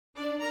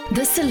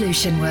The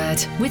Solution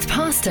Word with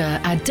Pastor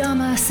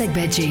Adama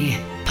Segbeji.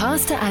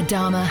 Pastor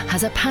Adama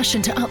has a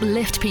passion to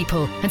uplift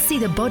people and see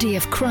the body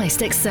of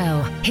Christ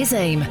excel. His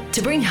aim,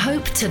 to bring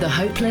hope to the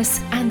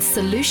hopeless and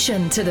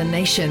solution to the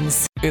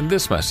nations. In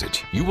this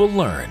message, you will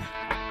learn.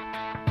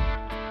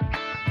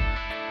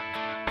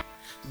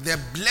 The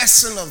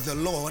blessing of the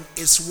Lord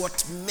is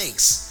what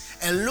makes.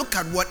 And look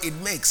at what it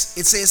makes.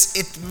 It says,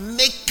 it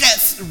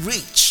maketh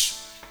rich,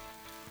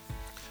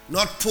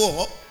 not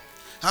poor.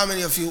 How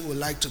many of you would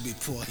like to be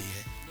poor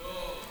here?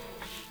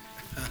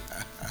 No.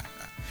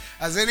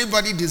 Has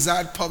anybody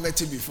desired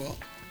poverty before?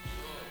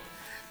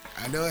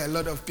 I know a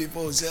lot of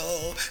people will say,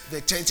 oh,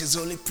 the church is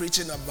only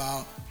preaching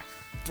about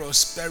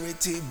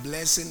prosperity,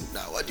 blessing.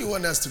 Now, what do you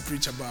want us to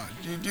preach about?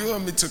 Do you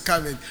want me to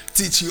come and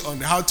teach you on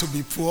how to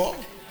be poor?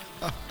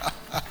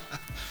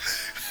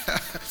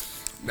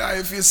 Now,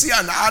 if you see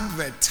an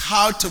advert,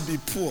 how to be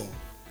poor,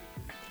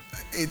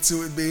 it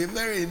will be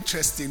very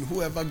interesting.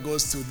 Whoever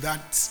goes to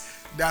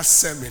that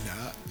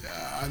seminar,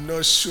 I'm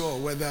not sure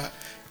whether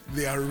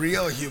they are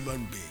real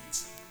human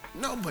beings.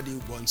 Nobody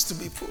wants to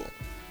be poor.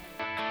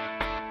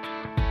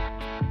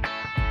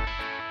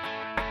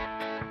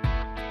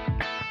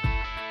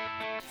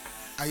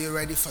 Are you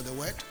ready for the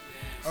word?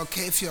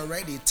 Okay, if you're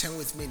ready, turn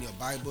with me in your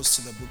Bibles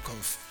to the book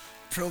of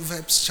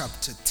Proverbs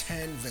chapter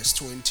 10, verse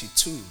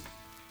 22.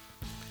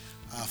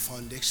 Our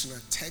foundational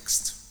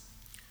text,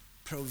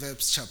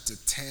 Proverbs chapter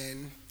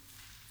 10,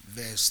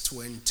 verse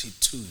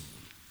 22.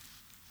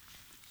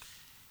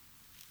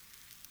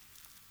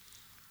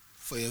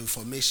 For your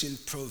information,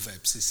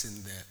 Proverbs is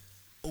in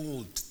the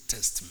Old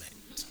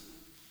Testament.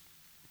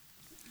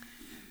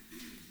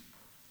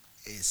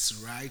 It's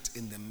right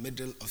in the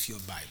middle of your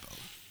Bible.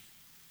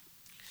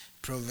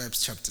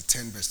 Proverbs chapter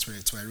 10, verse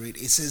 22. I read,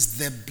 it says,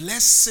 the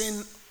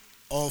blessing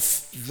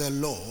of the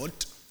Lord,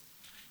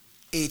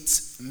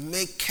 it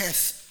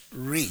maketh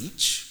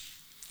rich,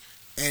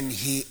 and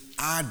he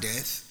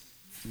addeth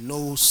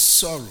no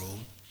sorrow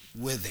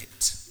with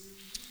it.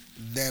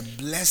 The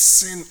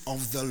blessing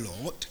of the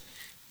Lord,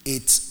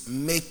 it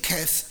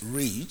maketh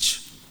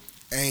rich,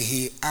 and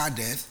he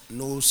addeth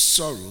no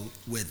sorrow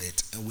with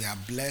it. And we are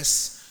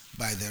blessed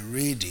by the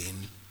reading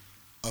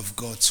of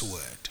God's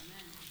word.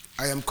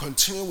 I am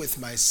continuing with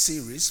my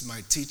series,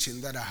 my teaching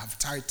that I have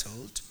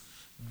titled,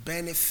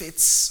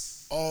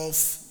 Benefits of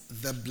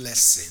the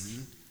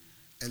Blessing,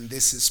 and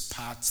this is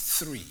part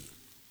 3.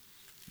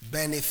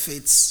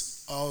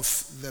 Benefits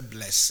of the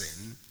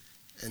Blessing,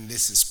 and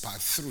this is part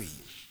 3.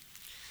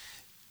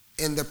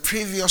 In the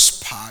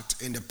previous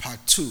part, in the part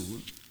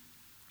 2,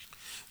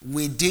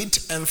 we did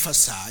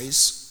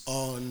emphasize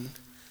on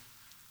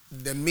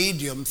the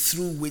medium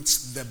through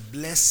which the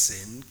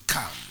blessing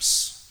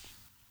comes.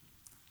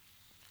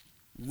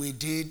 We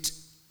did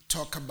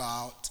talk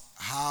about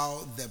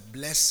how the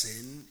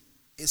blessing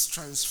is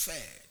transferred.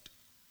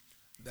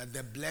 That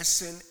the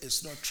blessing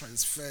is not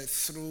transferred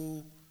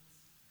through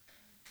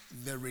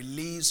the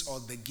release or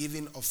the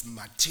giving of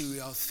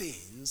material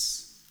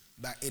things,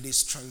 but it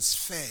is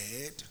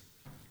transferred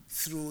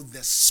through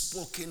the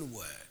spoken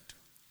word.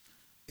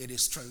 It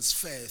is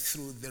transferred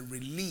through the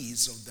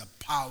release of the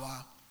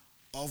power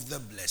of the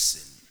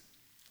blessing.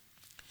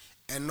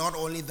 And not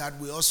only that,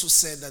 we also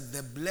said that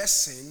the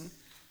blessing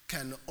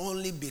can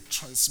only be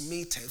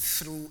transmitted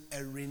through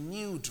a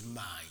renewed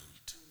mind.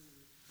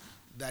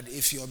 That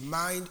if your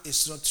mind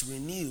is not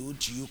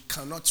renewed, you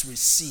cannot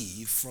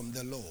receive from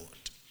the Lord.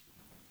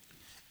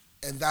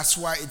 And that's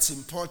why it's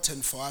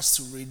important for us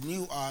to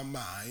renew our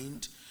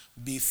mind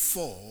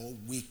before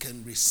we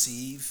can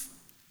receive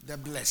the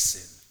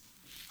blessing.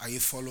 Are you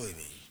following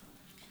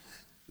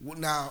me?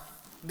 Now,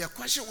 the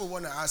question we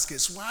want to ask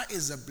is, why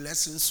is the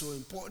blessing so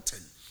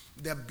important?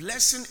 The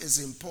blessing is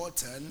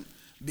important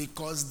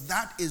because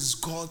that is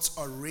God's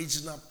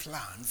original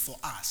plan for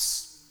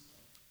us.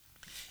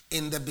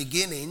 In the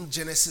beginning,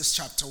 Genesis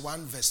chapter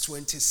 1, verse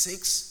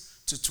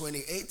 26 to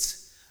 28,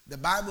 the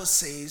Bible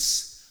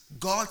says,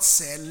 God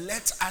said,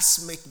 let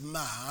us make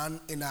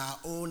man in our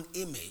own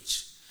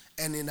image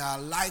and in our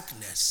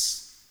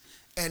likeness.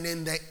 And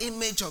in the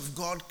image of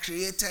God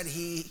created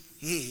he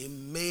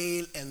him,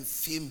 male and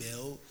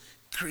female,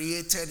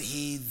 created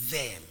he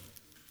them.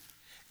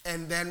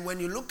 And then when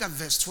you look at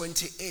verse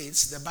 28,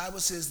 the Bible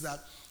says that,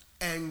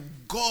 and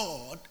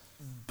God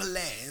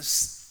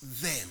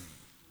blessed them.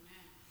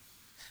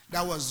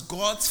 That was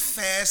God's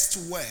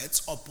first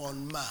words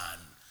upon man.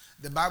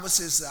 The Bible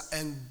says that,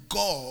 and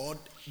God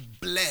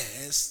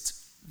blessed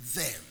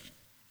them.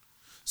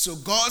 So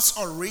God's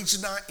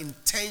original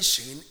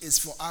intention is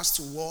for us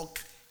to walk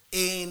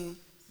in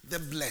the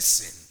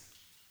blessing.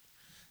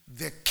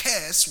 The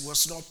curse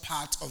was not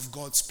part of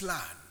God's plan.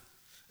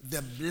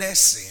 The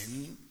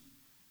blessing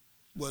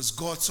was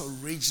God's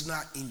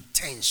original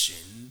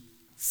intention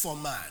for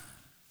man.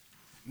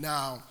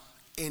 Now,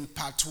 in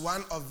part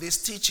 1 of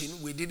this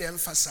teaching, we did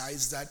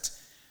emphasize that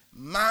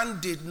man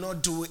did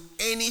not do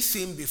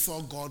anything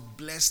before God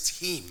blessed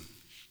him.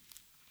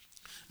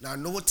 Now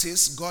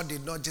notice, God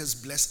did not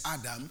just bless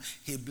Adam,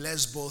 he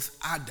blessed both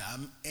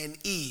Adam and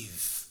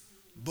Eve,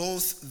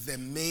 both the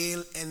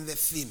male and the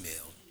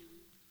female.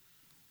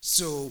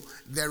 So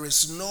there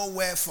is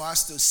nowhere for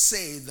us to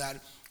say that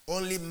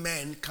only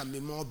men can be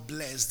more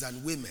blessed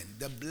than women.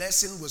 The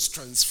blessing was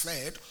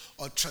transferred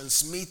or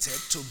transmitted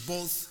to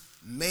both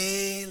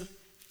male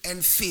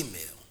and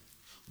female.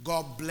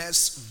 God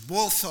blessed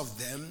both of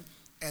them,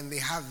 and they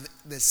have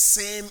the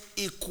same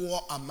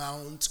equal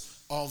amount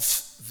of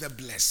the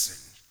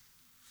blessing.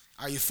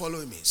 Are you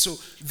following me? So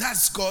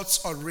that's God's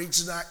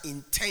original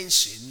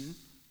intention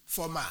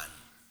for man.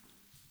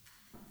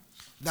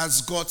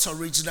 That's God's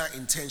original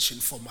intention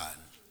for man.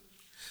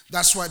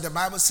 That's why the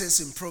Bible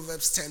says in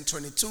Proverbs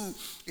 10:22,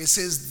 it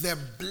says, the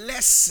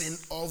blessing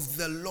of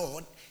the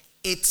Lord,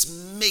 it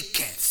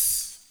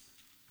maketh.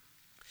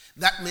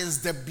 That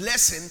means the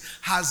blessing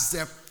has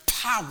the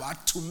power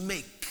to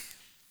make.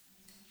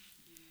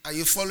 Are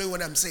you following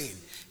what I'm saying?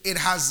 It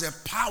has the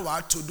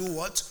power to do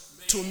what?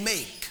 To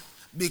make.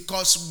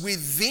 Because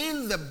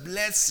within the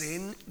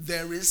blessing,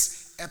 there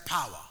is a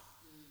power.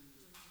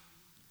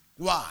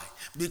 Why?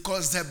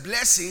 Because the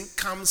blessing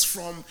comes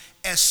from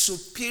a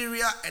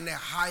superior and a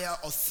higher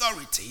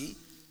authority,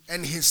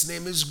 and his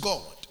name is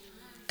God.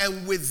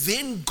 And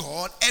within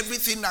God,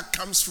 everything that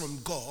comes from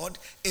God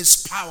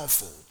is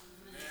powerful.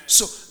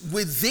 So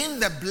within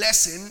the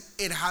blessing,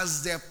 it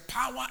has the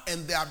power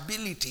and the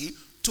ability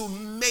to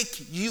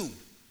make you.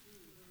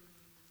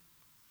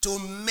 To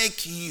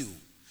make you.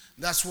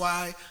 That's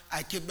why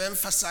I keep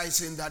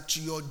emphasizing that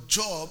your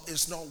job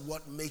is not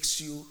what makes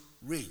you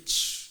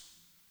rich.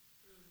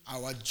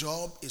 Our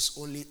job is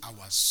only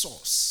our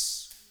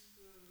source.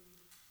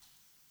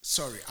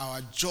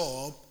 Our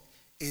job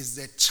is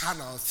the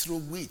channel through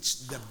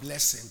which the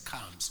blessing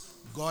comes.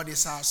 God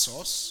is our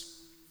source.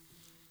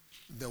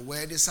 The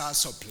word is our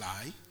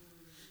supply.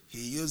 He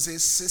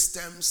uses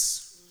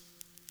systems,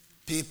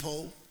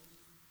 people,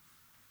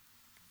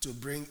 to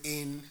bring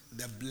in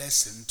the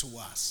blessing to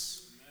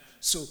us.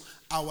 So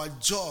our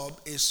job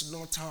is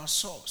not our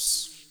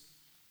source.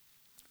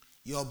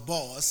 Your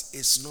boss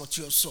is not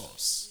your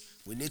source.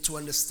 We need to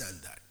understand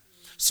that.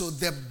 So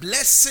the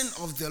blessing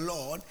of the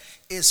Lord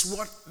is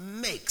what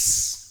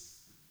makes.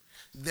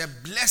 The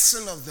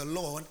blessing of the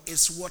Lord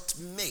is what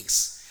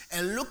makes.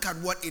 And look at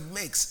what it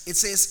makes. It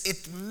says,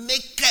 it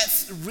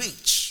maketh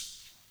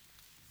rich,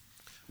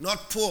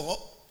 not poor.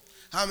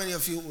 How many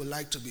of you would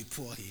like to be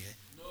poor here?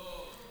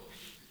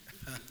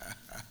 No.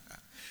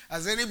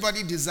 Has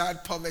anybody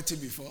desired poverty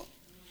before?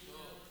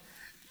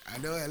 No. I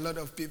know a lot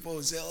of people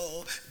who say,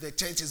 oh, the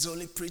church is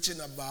only preaching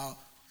about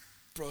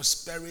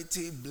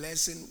prosperity,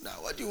 blessing.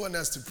 Now, what do you want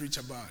us to preach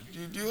about?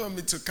 Do you want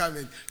me to come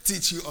and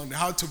teach you on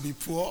how to be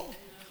poor?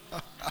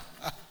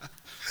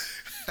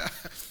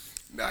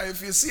 Now,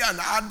 if you see an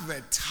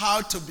advert,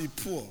 how to be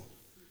poor,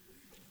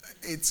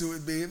 it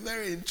will be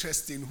very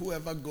interesting.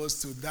 Whoever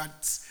goes to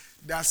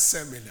that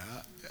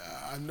seminar,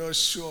 I'm not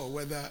sure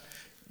whether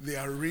they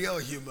are real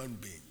human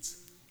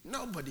beings.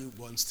 Nobody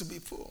wants to be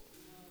poor.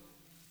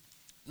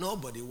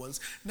 Nobody wants.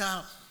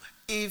 Now,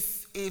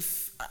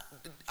 if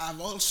I've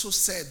also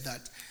said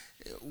that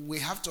we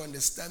have to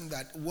understand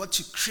that what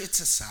you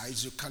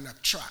criticize, you can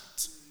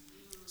attract.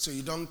 So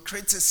you don't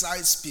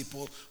criticize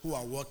people who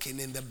are walking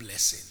in the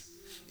blessing.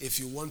 If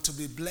you want to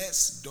be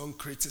blessed, don't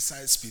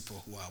criticize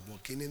people who are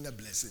walking in the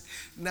blessing.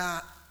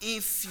 Now,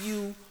 if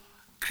you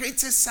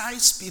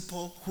criticize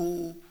people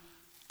who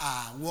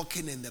are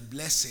walking in the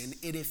blessing,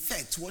 in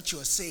effect, what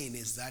you're saying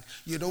is that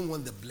you don't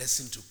want the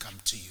blessing to come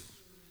to you.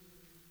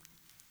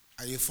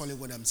 Are you following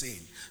what I'm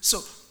saying?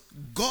 So,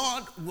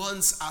 God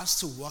wants us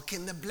to walk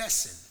in the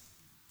blessing.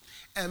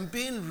 And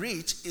being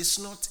rich is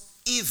not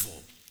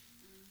evil.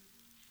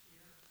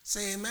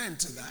 Say amen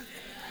to that.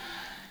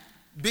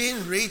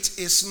 Being rich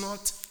is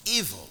not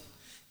evil.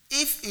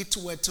 If it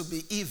were to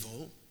be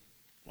evil,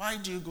 why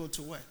do you go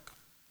to work?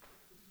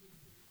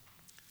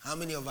 How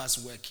many of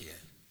us work here?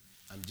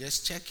 I'm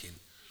just checking.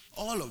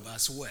 All of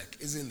us work,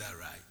 isn't that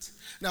right?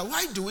 Now,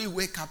 why do we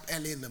wake up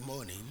early in the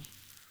morning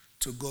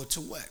to go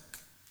to work?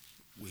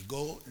 We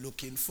go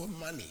looking for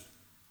money,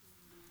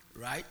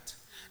 right?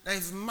 Now,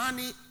 if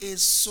money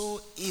is so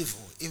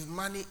evil, if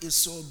money is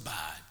so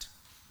bad,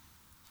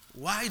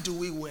 why do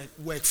we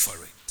work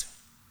for it?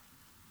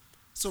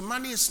 So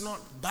money is not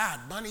bad.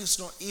 Money is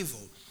not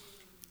evil.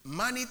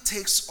 Money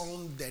takes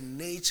on the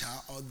nature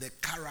or the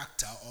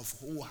character of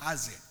who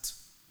has it.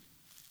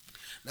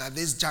 Now,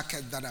 this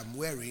jacket that I'm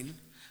wearing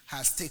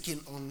has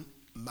taken on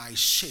my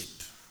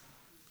shape.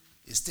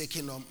 It's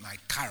taken on my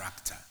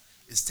character.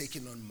 It's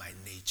taken on my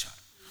nature.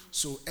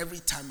 So every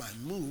time I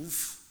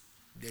move,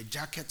 the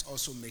jacket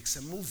also makes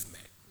a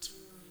movement.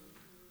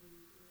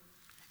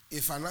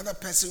 If another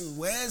person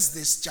wears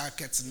this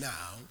jacket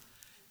now,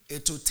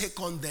 it will take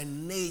on the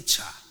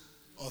nature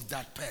of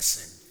that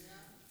person.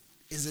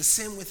 It's the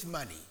same with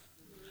money.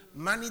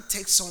 Money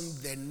takes on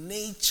the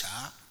nature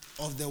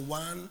of the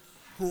one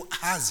who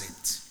has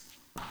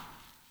it.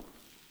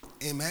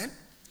 Amen?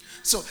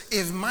 So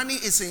if money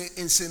is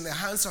in the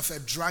hands of a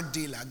drug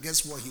dealer,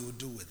 guess what he will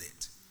do with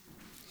it?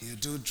 He'll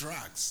do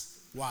drugs.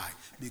 Why?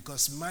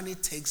 Because money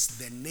takes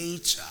the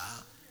nature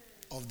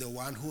of the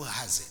one who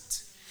has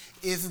it.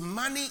 If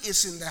money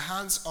is in the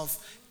hands of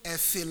a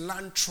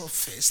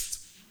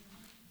philanthropist,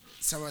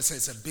 someone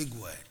says a big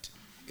word.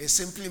 It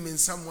simply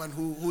means someone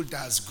who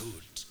does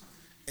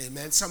good.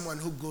 Amen. Someone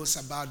who goes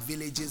about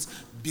villages,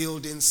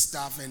 building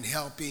stuff and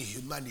helping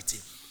humanity.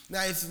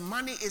 Now, if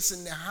money is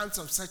in the hands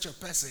of such a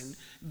person,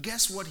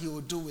 guess what he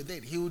will do with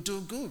it? He will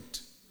do good.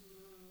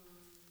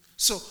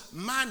 So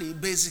money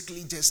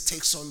basically just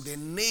takes on the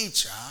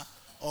nature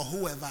of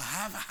whoever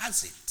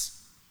has it.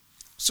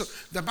 So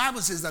the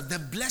Bible says that the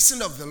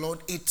blessing of the Lord,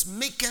 it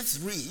maketh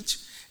rich,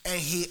 and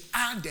he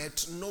added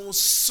no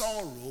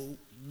sorrow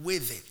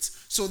with it.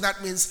 So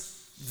that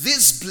means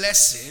this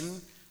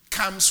blessing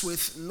comes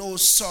with no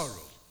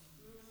sorrow.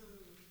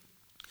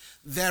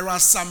 There are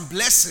some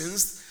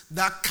blessings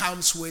that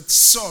comes with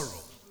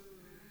sorrow.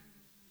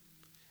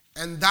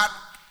 And that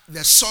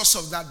the source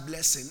of that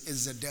blessing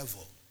is the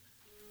devil.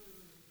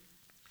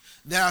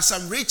 There are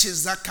some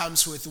riches that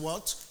comes with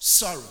what?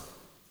 Sorrow.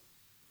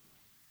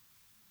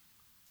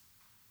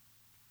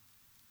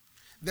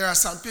 There are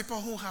some people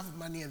who have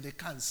money and they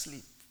can't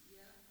sleep.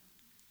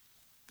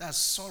 That's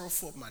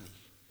sorrowful money.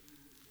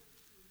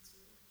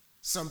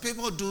 Some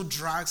people do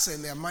drugs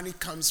and their money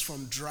comes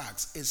from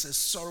drugs. It's a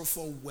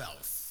sorrowful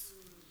wealth.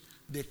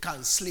 They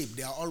can't sleep.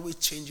 They are always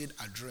changing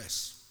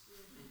address.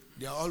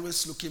 They are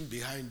always looking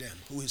behind them.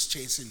 Who is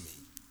chasing me?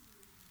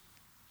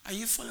 Are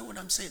you following what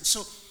I'm saying?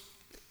 So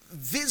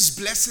this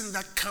blessing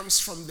that comes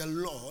from the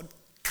Lord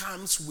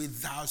comes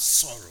without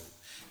sorrow.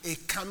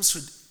 It comes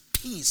with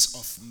peace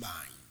of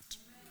mind.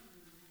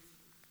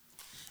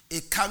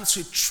 It comes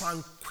with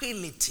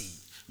tranquility.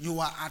 You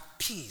are at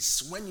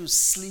peace. When you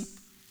sleep,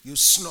 you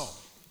snore.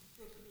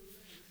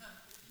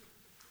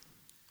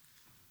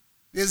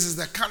 This is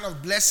the kind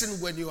of blessing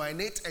when you are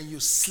in it and you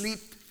sleep,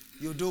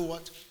 you do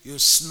what? You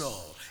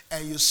snore.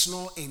 And you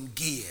snore in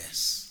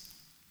gears.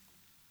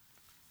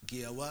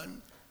 Gear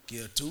 1,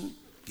 gear 2,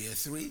 gear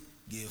 3,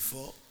 gear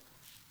 4.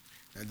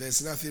 And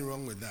there's nothing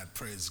wrong with that,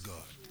 praise God.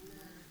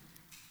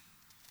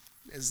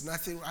 There's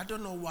nothing, I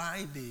don't know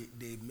why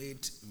they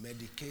made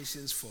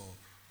medications for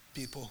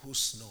people who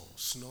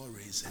snore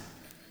raising.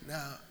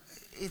 Now,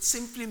 it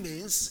simply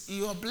means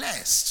you're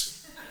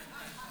blessed.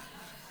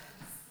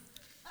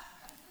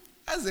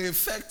 As the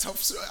effect of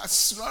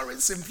snoring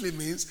simply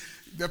means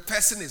the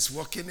person is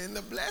walking in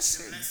the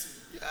blessing.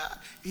 Yeah.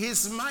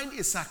 His mind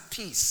is at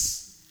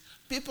peace.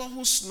 People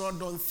who snore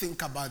don't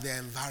think about their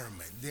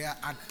environment. They are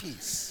at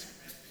peace.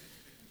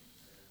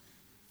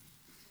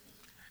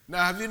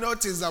 Now, have you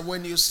noticed that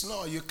when you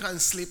snore, you can't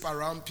sleep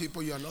around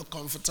people you're not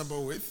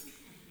comfortable with?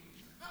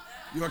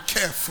 You're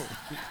careful.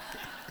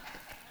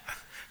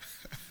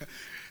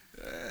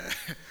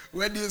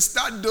 When you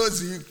start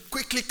dozing, you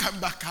quickly come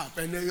back up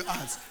and then you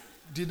ask,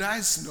 did I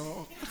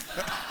snore?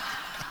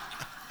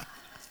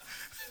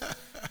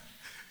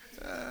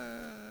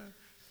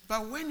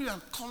 But when you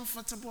are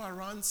comfortable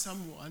around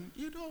someone,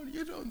 you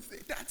don't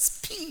think that's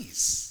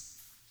peace.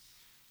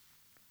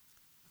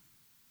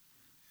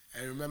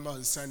 I remember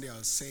on Sunday I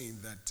was saying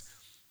that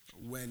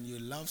when you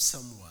love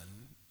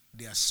someone,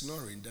 their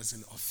snoring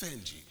doesn't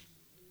offend you.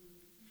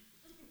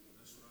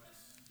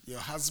 Your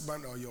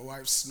husband or your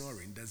wife's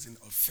snoring doesn't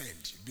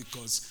offend you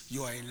because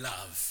you are in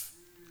love.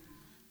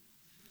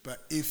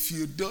 But if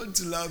you don't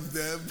love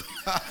them,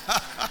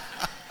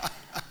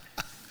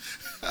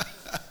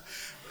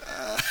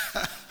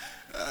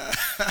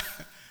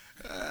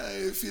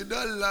 if you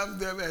don't love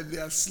them and they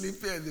are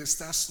sleeping and they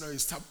start snoring, you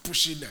start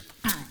pushing them.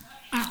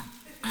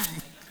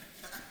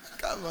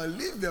 Come on,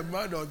 leave the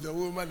man or the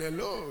woman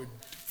alone.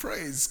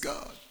 Praise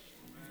God.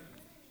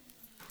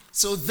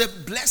 So the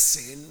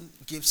blessing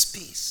gives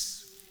peace.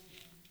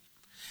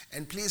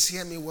 And please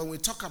hear me, when we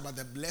talk about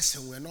the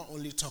blessing, we're not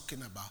only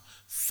talking about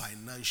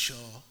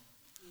financial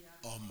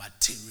or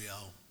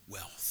material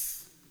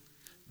wealth.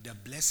 The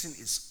blessing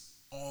is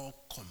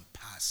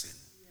all-compassing.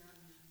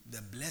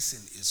 The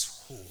blessing is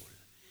whole.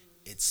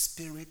 It's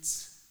spirit,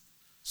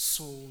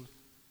 soul,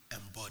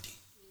 and body.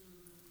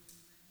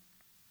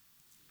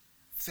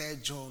 3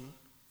 John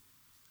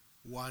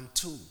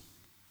 1:2.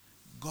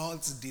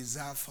 God's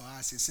desire for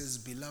us, he says,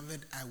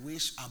 beloved, I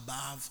wish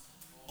above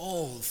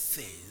all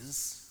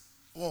things,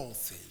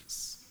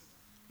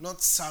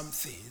 not some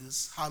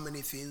things. How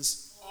many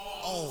things?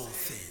 All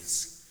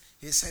things.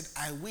 He said,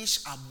 I wish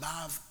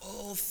above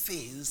all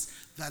things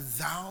that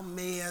thou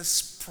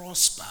mayest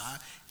prosper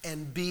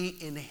and be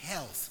in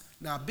health.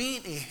 Now,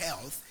 being in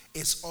health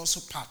is also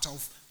part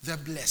of the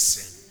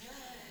blessing.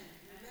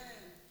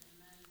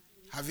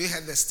 Have you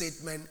heard the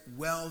statement,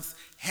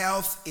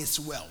 health is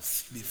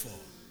wealth before?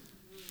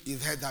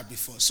 You've heard that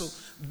before. So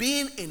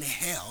being in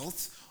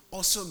health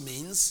also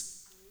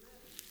means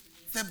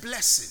the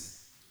blessing.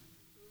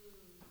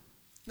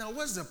 Now,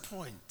 what's the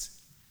point?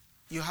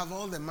 You have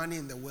all the money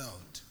in the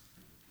world,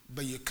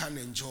 but you can't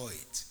enjoy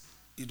it.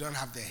 You don't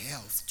have the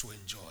health to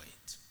enjoy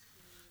it.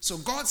 So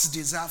God's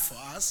desire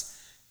for us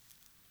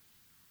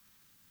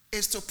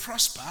is to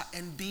prosper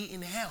and be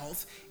in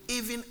health,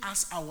 even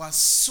as our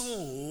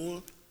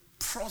soul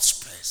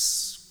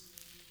prospers.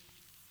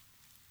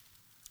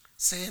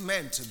 Say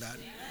amen to that.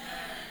 Amen.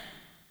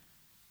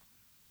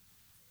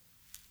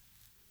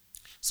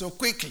 So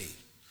quickly,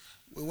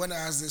 we want to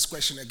ask this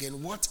question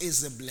again. What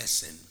is a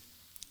blessing?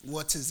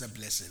 What is a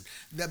blessing?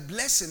 The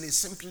blessing is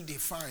simply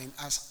defined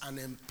as an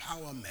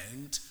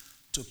empowerment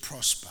to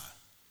prosper.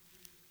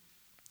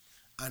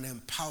 An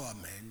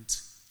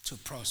empowerment to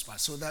prosper.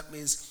 So that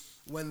means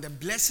when the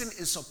blessing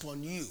is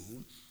upon you,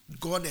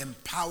 God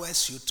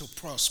empowers you to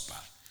prosper.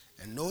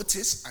 And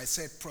notice I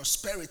said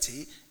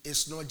prosperity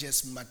is not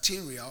just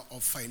material or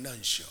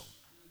financial.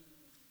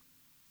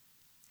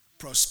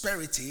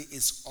 Prosperity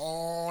is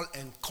all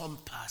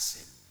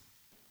encompassing.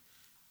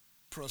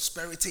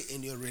 Prosperity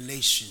in your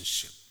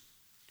relationship.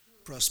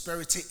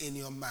 Prosperity in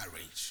your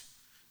marriage.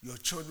 Your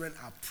children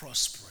are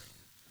prospering.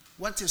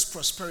 What is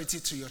prosperity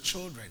to your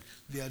children?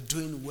 They are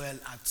doing well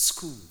at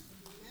school.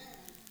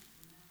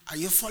 Are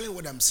you following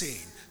what I'm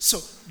saying?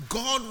 So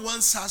God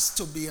wants us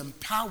to be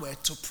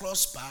empowered to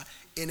prosper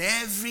in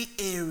every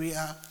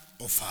area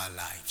of our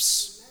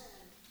lives.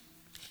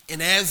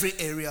 In every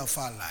area of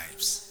our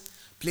lives.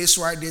 Please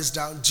write this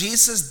down.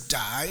 Jesus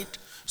died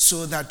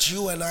so that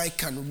you and I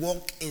can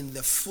walk in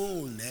the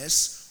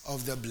fullness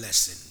of the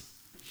blessing.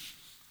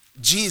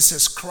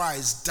 Jesus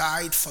Christ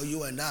died for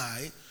you and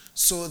I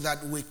so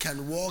that we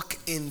can walk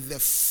in the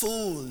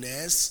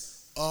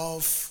fullness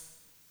of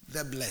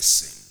the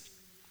blessing.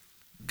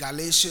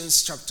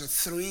 Galatians chapter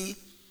 3,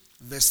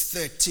 verse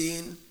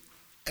 13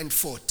 and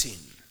 14.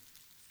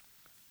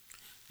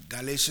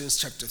 Galatians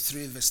chapter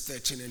 3, verse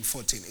 13 and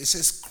 14. It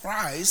says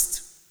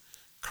Christ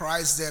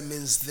there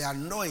means the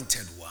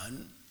anointed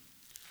one,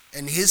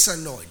 and his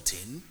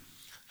anointing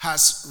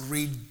has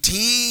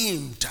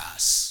redeemed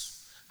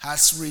us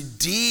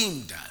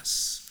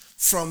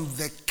from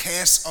the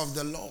curse of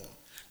the law.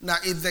 Now,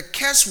 if the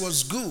curse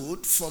was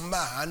good for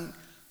man,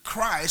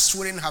 Christ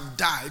wouldn't have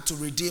died to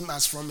redeem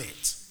us from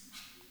it.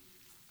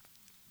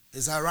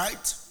 Is that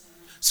right?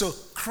 So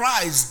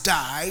Christ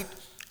died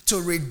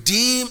to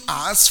redeem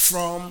us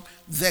from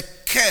the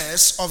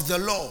curse of the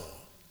law.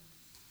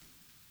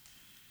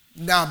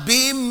 Now,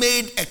 being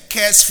made a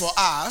curse for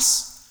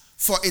us,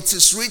 for it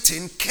is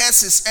written,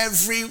 curses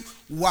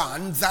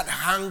everyone that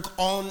hang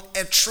on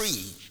a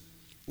tree.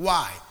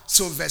 Why?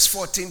 So verse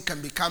 14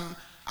 can become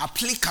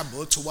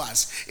applicable to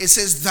us. It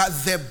says that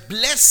the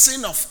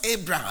blessing of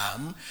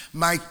Abraham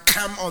might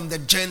come on the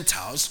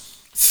Gentiles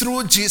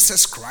through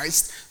Jesus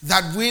Christ,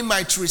 that we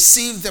might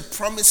receive the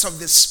promise of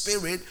the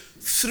Spirit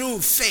through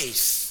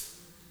faith.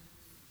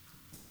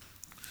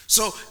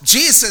 So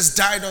Jesus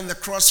died on the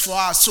cross for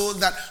us so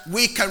that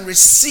we can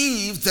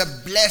receive the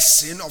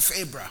blessing of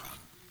Abraham.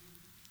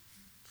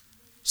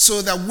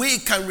 So that we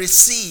can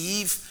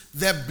receive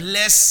the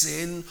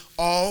blessing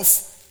of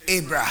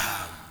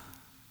Abraham.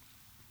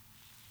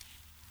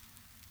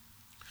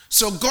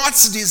 So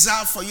God's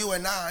desire for you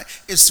and I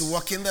is to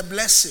walk in the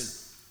blessing.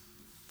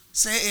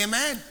 Say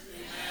amen. Amen.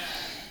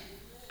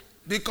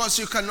 Because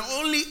you can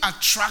only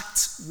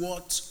attract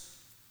what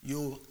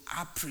you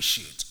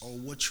appreciate or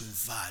what you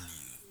value.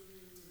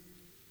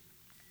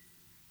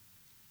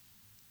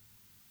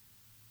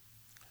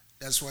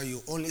 That's why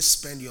you only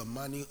spend your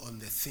money on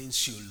the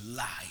things you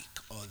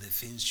like or the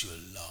things you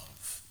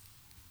love.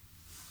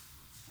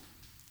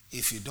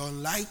 If you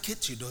don't like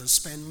it, you don't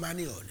spend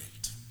money on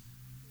it.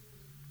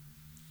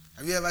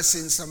 Have you ever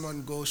seen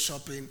someone go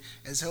shopping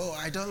and say, oh,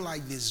 I don't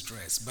like this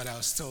dress, but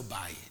I'll still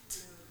buy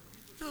it?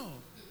 No.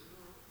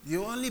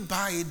 You only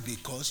buy it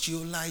because you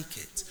like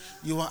it.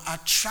 You are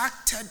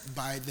attracted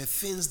by the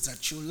things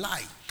that you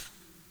like.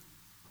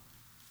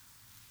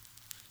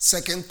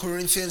 2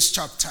 Corinthians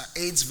chapter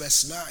 8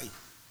 verse 9.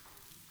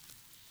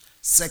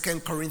 2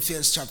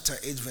 Corinthians chapter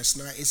 8 verse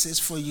 9. It says,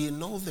 for ye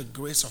know the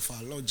grace of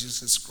our Lord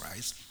Jesus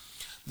Christ,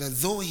 that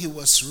though he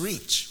was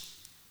rich.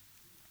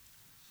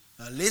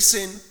 Now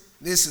listen,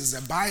 this is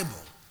the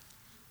Bible.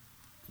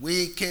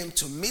 We came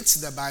to meet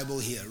the Bible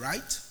here,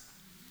 right?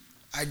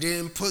 I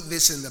didn't put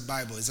this in the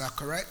Bible. Is that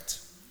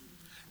correct?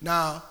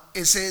 Now,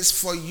 it says,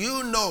 for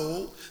you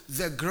know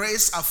the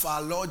grace of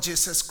our Lord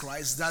Jesus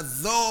Christ, that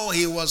though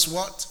he was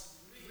what?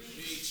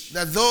 Rich.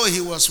 That though he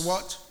was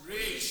what?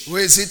 Rich. Who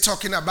is he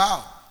talking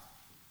about?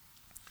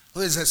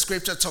 Who is the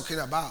scripture talking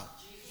about?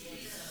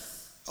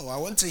 Jesus. Oh, I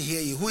want to hear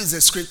you. Who is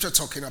the scripture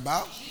talking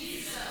about?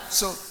 Jesus.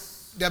 So,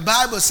 the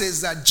Bible says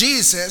that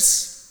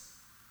Jesus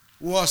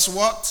was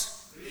what?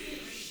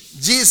 Rich.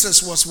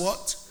 Jesus was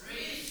what?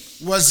 Rich.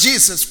 Was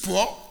Jesus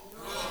poor?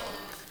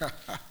 No.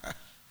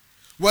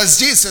 Was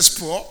Jesus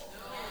poor? No.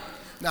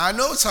 Now I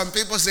know some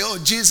people say, oh,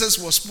 Jesus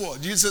was poor.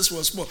 Jesus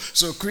was poor.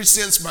 So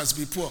Christians must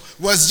be poor.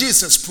 Was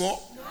Jesus poor?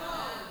 No.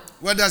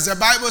 What does the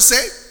Bible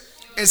say?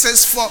 It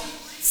says,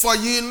 for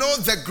you know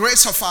the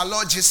grace of our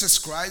Lord Jesus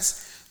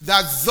Christ,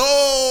 that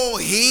though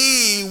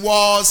he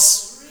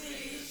was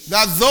rich.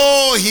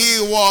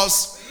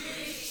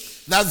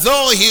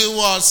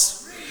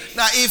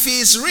 Now if he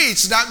is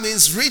rich, that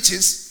means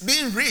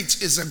being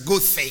rich is a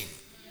good thing.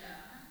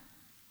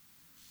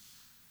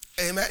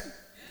 Yeah. Amen.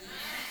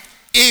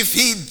 If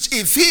he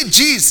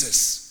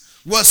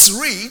Jesus was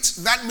rich,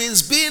 that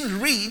means being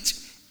rich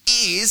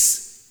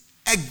is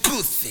a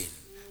good thing.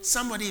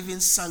 Somebody even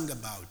sang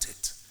about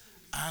it.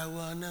 I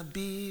wanna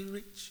be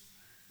rich.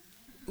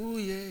 Ooh,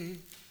 yeah.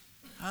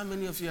 How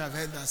many of you have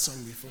heard that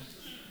song before?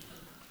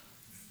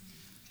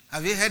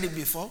 Have you heard it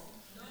before?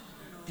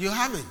 You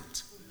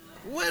haven't.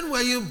 When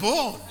were you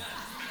born?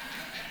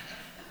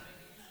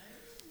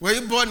 Were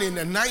you born in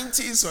the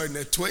 90s or in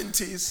the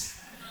 20s?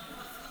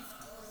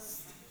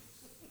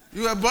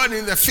 You were born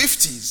in the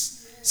 50s.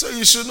 So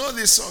you should know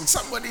this song.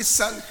 Somebody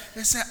sang,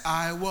 they said,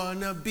 I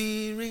wanna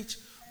be rich.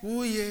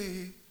 Oh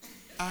yeah,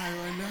 I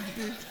wanna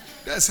be.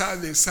 That's how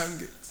they sang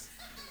it.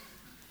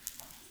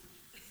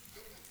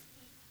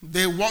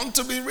 They want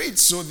to be rich,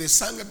 so they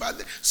sang about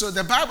it. So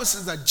the Bible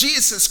says that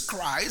Jesus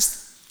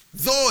Christ,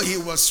 though he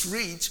was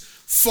rich,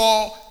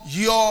 for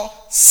your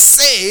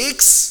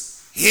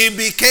sakes, he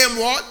became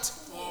what?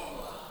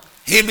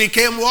 He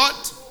became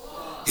what?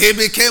 He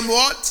became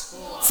what?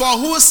 For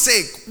whose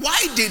sake?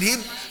 Why did he?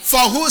 For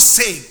whose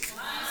sake?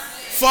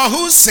 For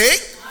whose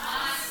sake?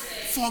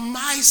 For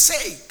my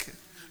sake.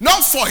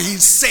 Not for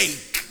his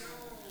sake.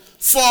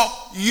 For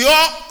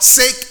your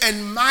sake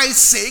and my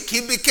sake,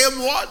 he became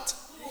what?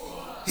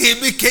 He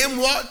became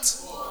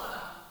what?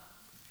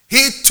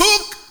 He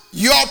took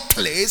your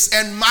place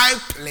and my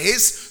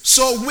place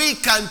so we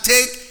can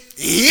take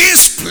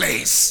his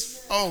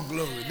place. Oh,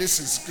 glory. This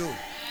is good.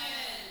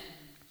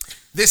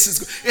 This is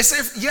good. It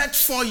says, yet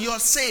for your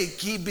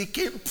sake he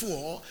became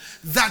poor,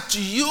 that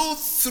you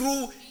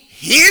through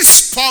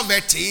his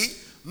poverty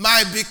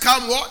might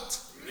become what?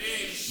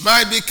 Rich.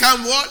 Might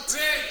become what?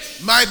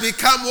 Rich. Might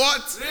become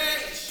what?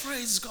 Rich.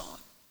 Praise God.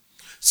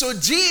 So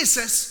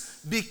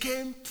Jesus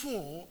became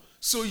poor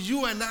so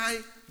you and I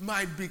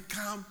might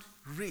become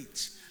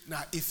rich.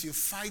 Now, if you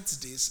fight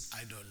this,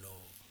 I don't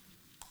know.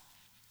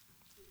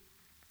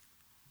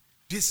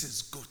 This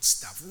is good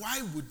stuff.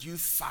 Why would you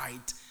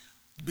fight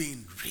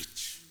being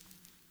rich?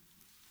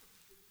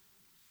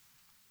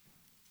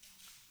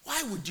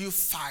 Why would you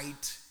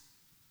fight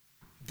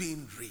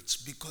being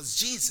rich? Because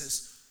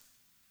Jesus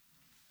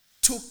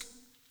took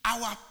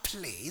our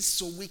place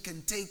so we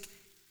can take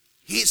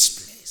his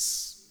place.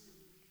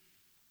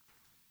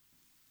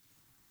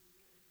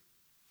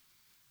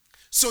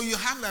 So you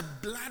have a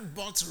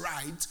blood-bought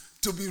right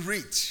to be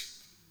rich.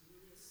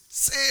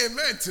 Say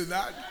amen to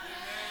that. Amen.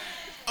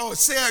 Oh,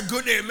 say a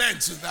good amen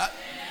to that. Amen.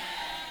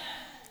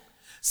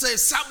 So if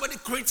somebody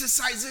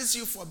criticizes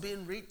you for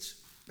being rich,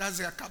 that's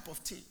their cup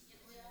of tea.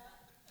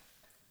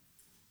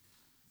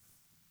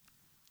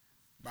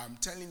 But I'm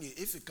telling you,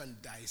 if you can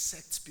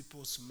dissect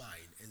people's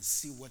mind and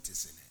see what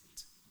is in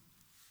it,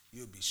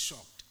 you'll be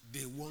shocked.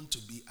 They want to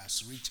be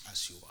as rich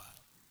as you are.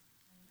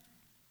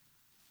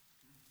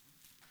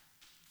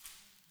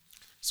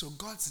 So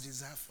God's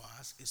desire for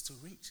us is to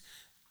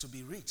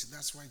be rich.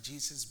 That's why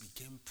Jesus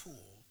became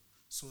poor,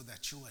 so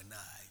that you and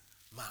I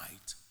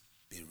might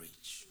be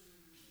rich.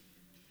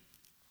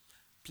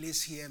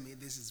 Please hear me,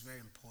 this is very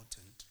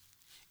important.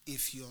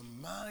 If your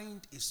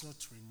mind is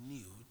not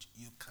renewed,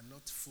 you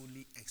cannot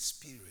fully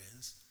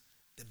experience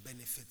the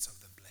benefits of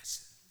the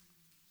blessing.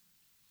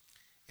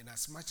 And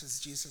as much as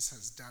Jesus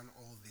has done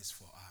all this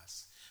for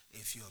us,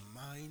 if your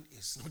mind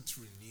is not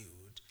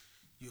renewed,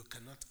 you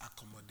cannot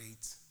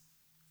accommodate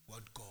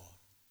what God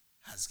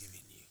has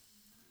given you.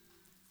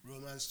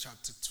 Romans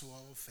chapter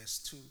 12 verse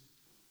 2.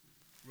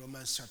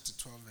 Romans chapter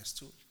 12 verse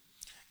 2.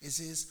 It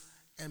says,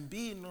 and be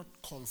ye not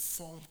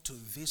conformed to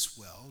this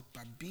world,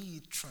 but be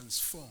ye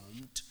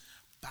transformed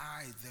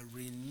by the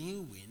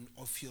renewing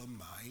of your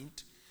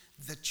mind,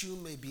 that you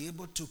may be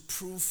able to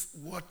prove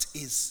what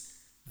is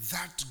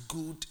that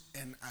good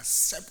and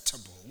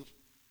acceptable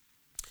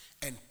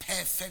and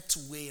perfect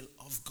will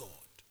of God.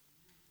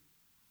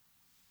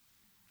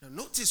 Now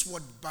notice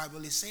what the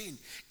Bible is saying.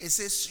 It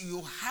says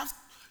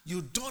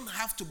you don't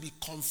have to be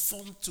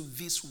conformed to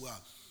this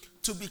world.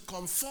 To be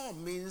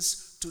conformed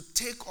means to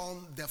take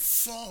on the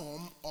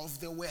form of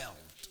the world.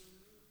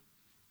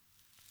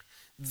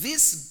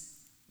 This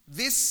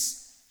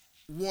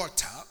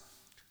water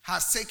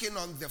has taken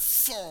on the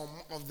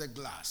form of the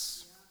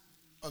glass,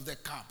 of the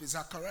cup. Is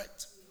that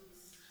correct?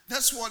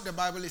 That's what the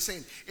Bible is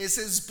saying. It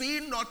says, be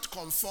not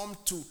conformed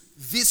to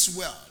this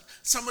world.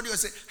 Somebody will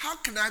say, how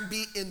can I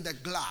be in the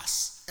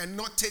glass and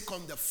not take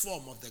on the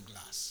form of the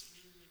glass?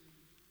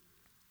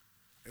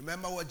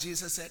 Remember what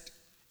Jesus said?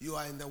 You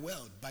are in the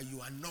world, but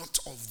you are not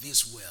of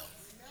this world.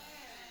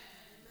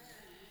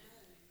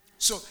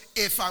 So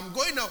if I'm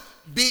going to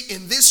be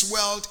in this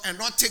world and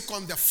not take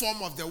on the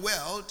form of the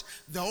world,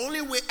 the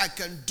only way I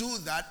can do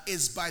that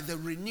is by the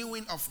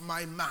renewing of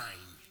my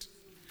mind.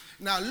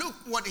 Now look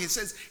what he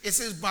says. It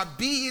says, but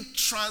be ye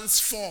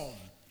transformed.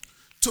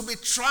 To be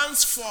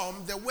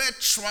transformed, the word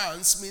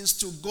trans means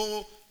to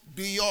go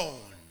beyond.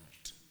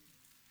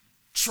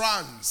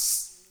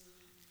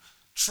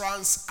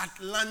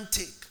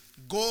 Transatlantic.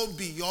 Go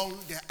beyond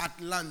the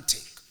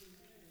Atlantic.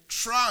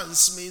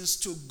 Trans means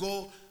to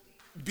go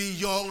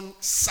beyond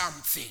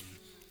something.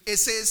 It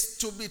says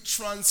to be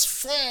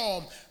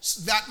transformed.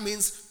 That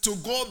means to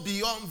go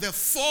beyond the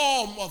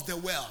form of the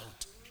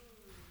world.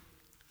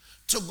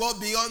 To go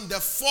beyond the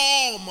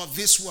form of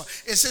this world.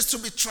 It says to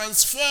be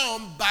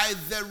transformed by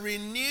the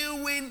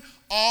renewing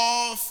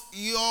of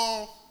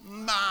your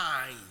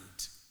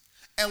mind.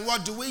 And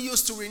what do we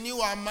use to renew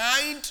our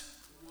mind?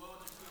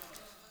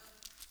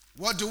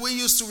 What do we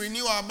use to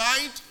renew our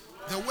mind?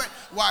 The word.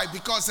 Why?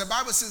 Because the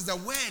Bible says the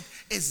word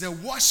is the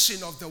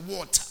washing of the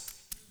water.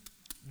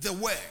 The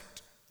word.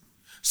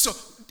 So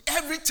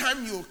every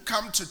time you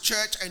come to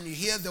church and you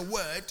hear the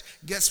word,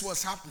 guess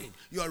what's happening?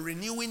 You are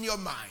renewing your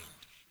mind.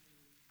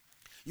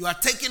 You are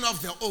taking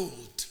off the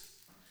old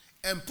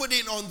and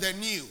putting on the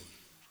new.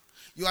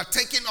 You are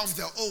taking off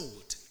the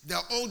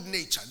old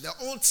nature, the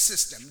old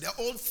system, the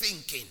old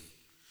thinking.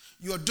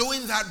 You are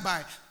doing that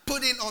by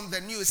putting on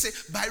the new. Say,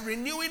 by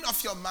renewing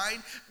of your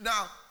mind.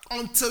 Now,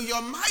 until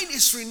your mind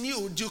is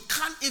renewed, you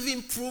can't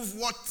even prove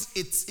what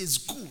it is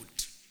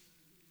good.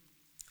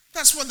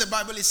 That's what the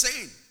Bible is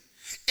saying.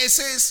 It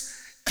says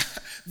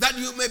that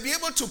you may be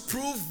able to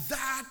prove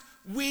that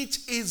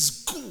which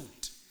is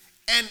good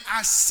and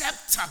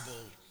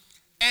acceptable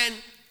and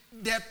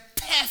the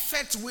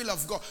perfect will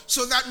of God.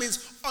 So that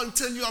means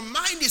until your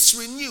mind is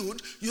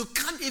renewed, you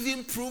can't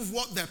even prove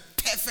what the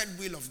perfect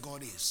will of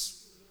God is.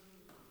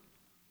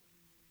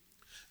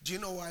 Do you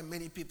know why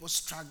many people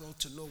struggle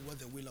to know what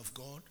the will of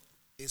God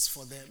is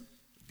for them?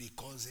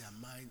 Because their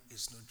mind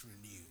is not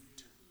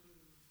renewed.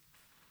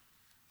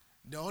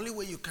 The only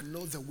way you can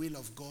know the will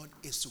of God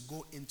is to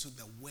go into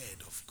the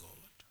Word of God.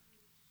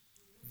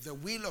 The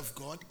will of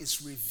God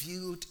is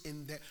revealed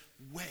in the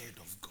Word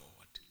of God.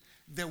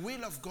 The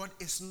will of God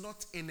is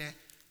not in a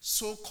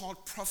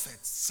so-called prophet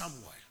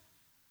somewhere.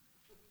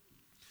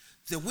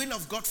 The will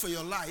of God for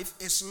your life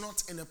is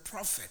not in a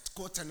prophet,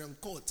 quote and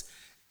unquote,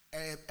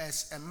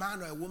 as a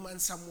man or a woman,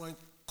 someone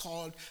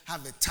called,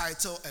 have a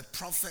title, a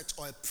prophet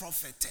or a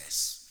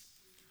prophetess.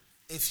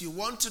 If you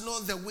want to know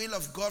the will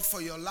of God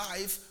for your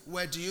life,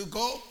 where do you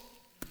go?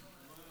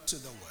 To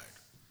the Word.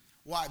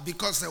 Why?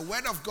 Because the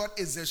Word of God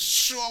is a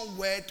sure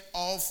word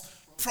of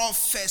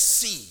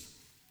prophecy.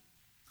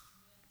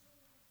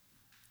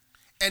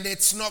 And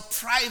it's not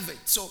private.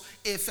 So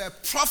if a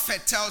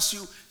prophet tells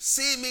you,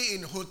 see me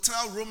in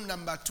hotel room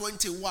number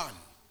 21,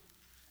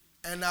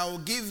 and I will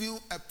give you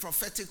a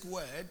prophetic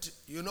word,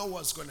 you know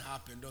what's going to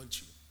happen,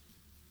 don't you?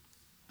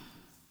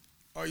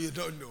 Or you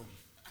don't know.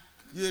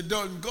 You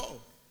don't go.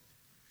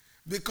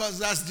 Because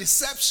that's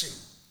deception.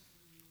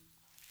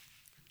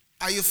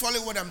 Are you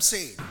following what I'm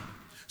saying?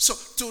 So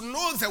to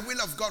know the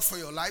will of God for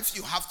your life,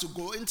 you have to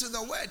go into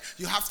the Word.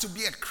 You have to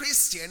be a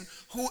Christian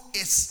who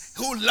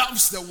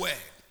loves the Word.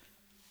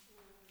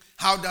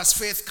 How does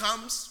faith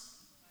comes?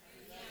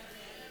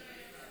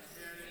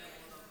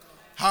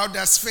 How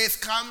does faith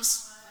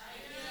comes?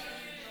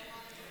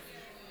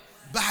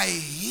 By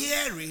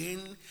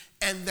hearing,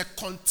 and the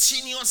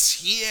continuous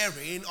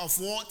hearing of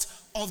what?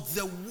 Of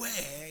the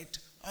Word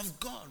of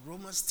God.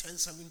 Romans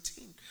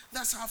 10:17.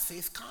 That's how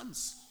faith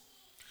comes.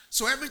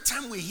 So every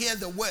time we hear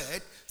the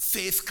word,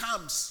 faith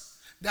comes.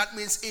 That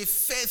means if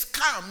faith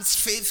comes,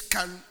 faith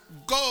can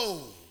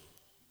go.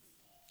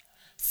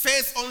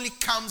 Faith only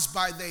comes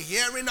by the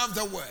hearing of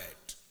the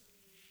word.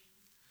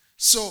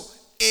 So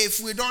if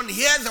we don't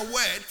hear the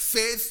word,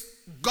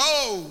 faith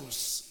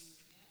goes.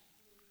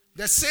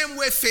 The same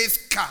way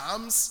faith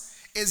comes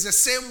is the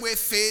same way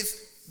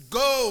faith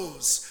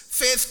goes.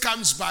 Faith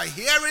comes by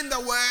hearing the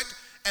word,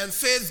 and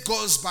faith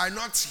goes by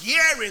not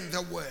hearing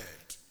the word.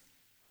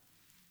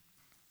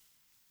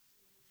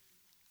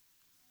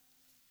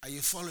 Are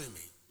you following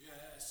me?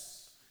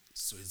 Yes.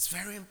 So it's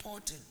very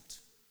important.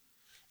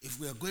 If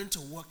we are going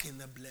to walk in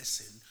the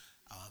blessing,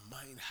 our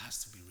mind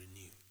has to be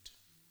renewed.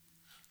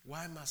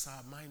 Why must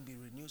our mind be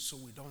renewed? So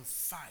we don't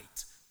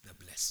fight the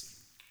blessing.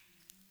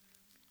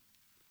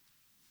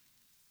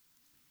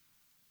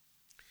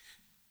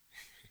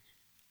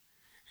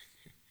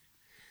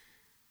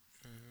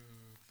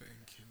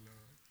 Thank you,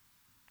 Lord.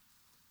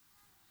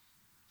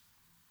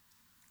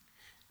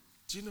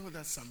 Do you know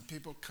that some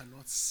people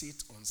cannot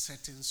sit on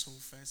certain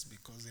sofas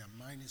because their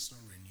mind is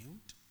not renewed?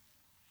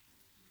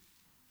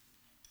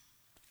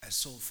 A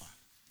sofa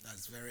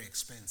that's very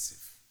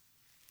expensive.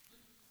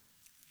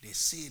 They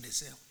see it, they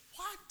say,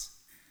 what?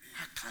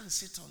 I can't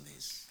sit on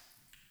this.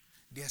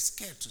 They're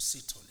scared to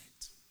sit on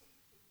it.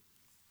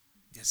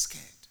 They're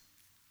scared.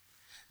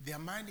 Their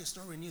mind is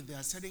not renewed. There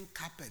are certain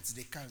carpets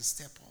they can't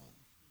step on.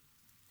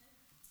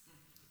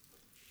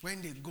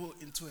 When they go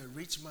into a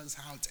rich man's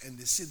house and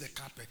they see the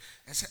carpet,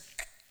 they say,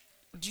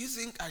 do you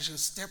think I should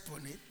step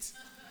on it?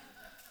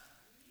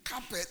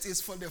 Carpet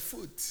is for the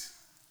foot.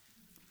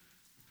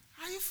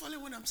 Are you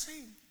following what I'm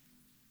saying?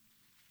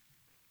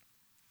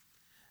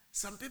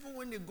 Some people,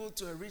 when they go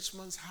to a rich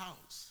man's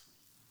house,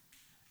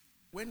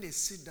 when they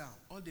sit down,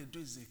 all they do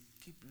is they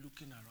keep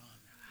looking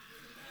around.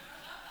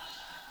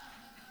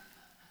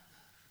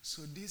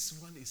 So this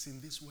one is in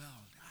this world.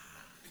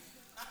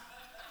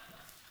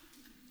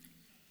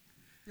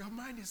 Your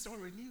mind is not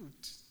renewed.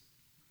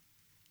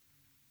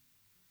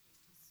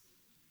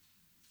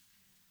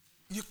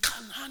 You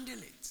can't handle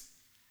it.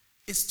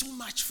 It's too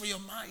much for your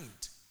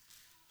mind.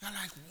 You're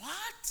like,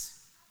 what?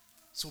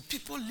 So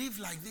people live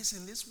like this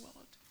in this world.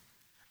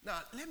 Now,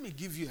 let me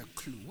give you a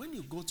clue. When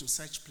you go to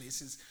such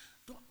places,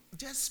 don't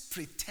just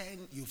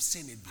pretend you've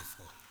seen it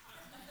before.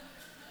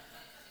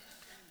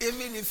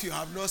 Even if you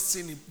have not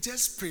seen him,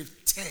 just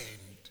pretend.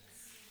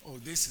 Oh,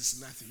 this is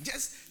nothing.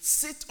 Just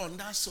sit on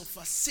that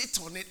sofa, sit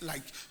on it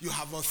like you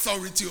have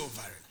authority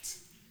over it.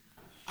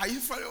 Are you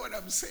following what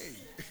I'm saying?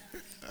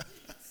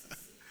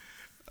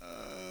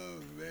 Oh,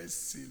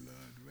 mercy,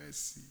 Lord,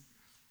 mercy.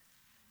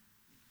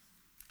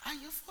 Are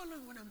you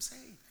following what I'm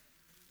saying?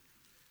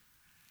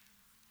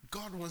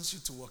 God wants you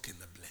to walk in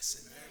the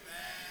blessing.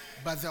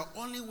 Amen. But the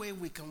only way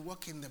we can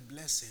walk in the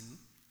blessing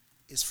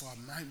is for our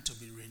mind to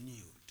be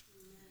renewed.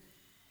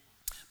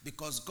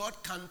 Because God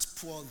can't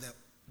pour the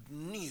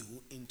new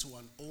into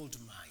an old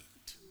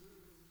mind.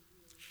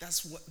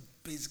 That's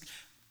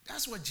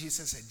what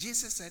Jesus said.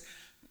 Jesus said,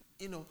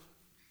 no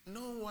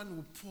one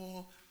will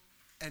pour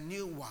a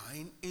new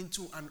wine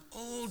into an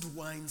old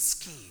wine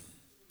skin.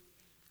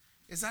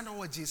 Is that not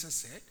what Jesus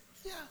said?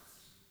 Yeah.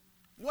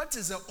 What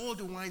is the old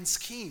wine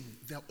skin?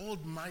 The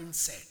old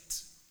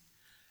mindset.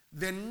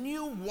 The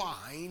new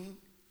wine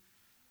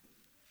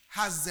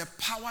has the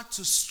power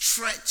to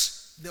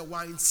stretch the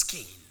wine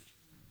skin.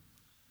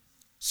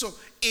 So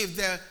if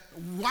the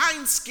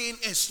wine skin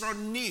is not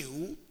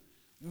new,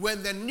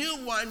 when the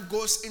new wine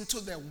goes into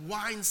the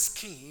wine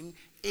skin,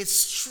 it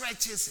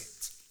stretches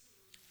it.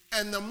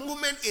 And the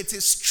moment it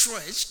is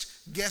stretched,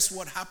 guess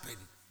what happened?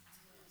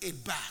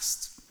 It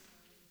burst.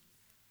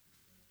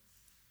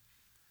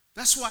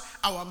 That's why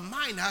our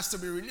mind has to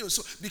be renewed.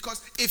 So,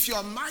 because if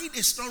your mind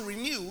is not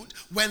renewed,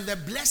 when the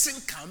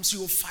blessing comes,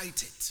 you'll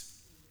fight it.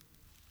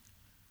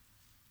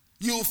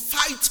 You'll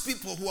fight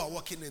people who are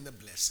walking in the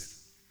blessing.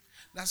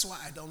 That's why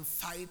I don't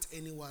fight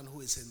anyone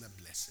who is in the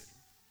blessing.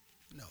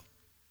 No.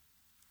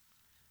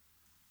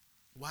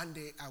 One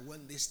day I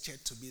want this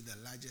church to be the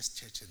largest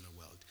church in the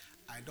world.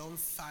 I don't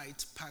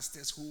fight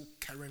pastors who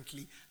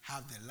currently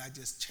have the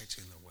largest church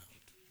in the world.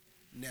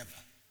 Never.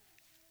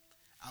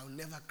 I'll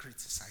never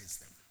criticize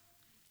them.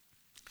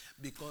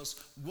 Because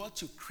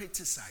what you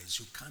criticize,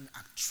 you can't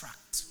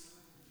attract.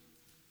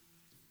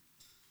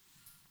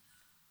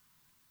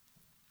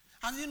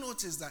 Have you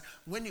noticed that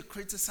when you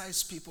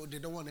criticize people, they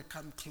don't want to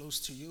come close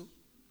to you?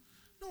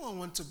 No one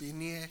wants to be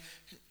near,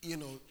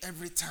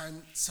 every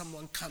time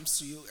someone comes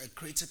to you, a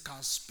critical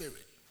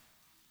spirit.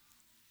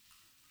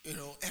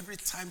 Every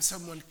time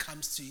someone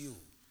comes to you,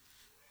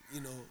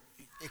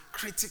 a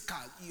critical,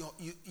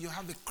 you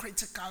have a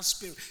critical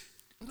spirit.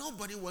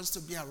 Nobody wants to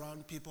be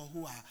around people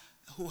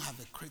who have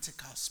a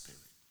critical spirit.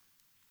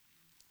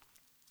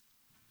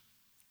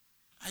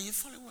 Are you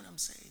following what I'm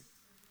saying?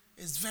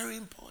 It's very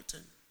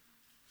important.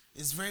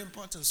 It's very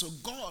important. So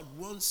God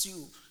wants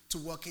you to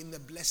walk in the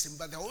blessing,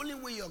 but the only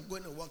way you're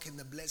going to walk in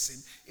the blessing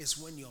is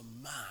when your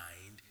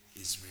mind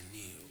is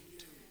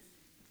renewed.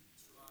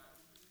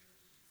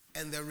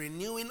 And the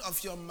renewing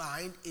of your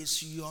mind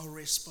is your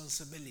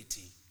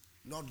responsibility,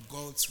 not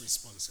God's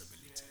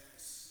responsibility.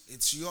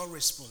 It's your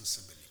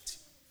responsibility.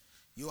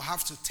 You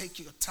have to take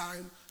your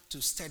time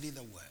to study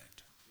the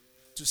word,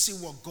 to see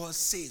what God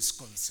says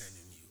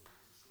concerning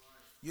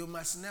you. You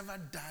must never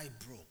die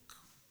broke.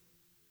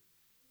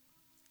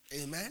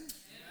 Amen?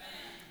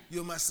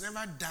 You must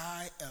never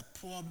die a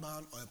poor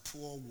man or a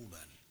poor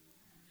woman.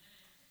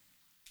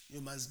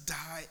 You must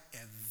die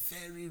a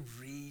very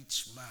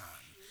rich man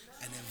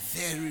and a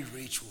very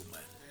rich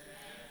woman.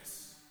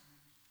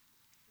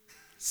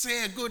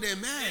 Say a good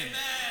amen.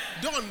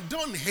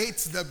 Don't hate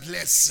the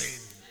blessing.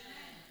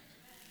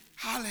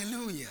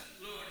 Hallelujah.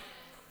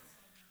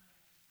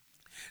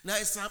 Now,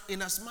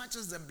 in as much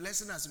as the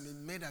blessing has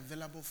been made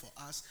available for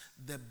us,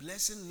 the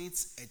blessing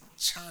needs a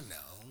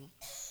channel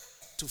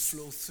to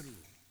flow through.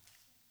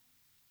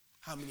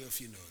 How many of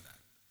you know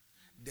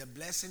that? The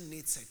blessing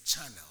needs a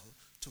channel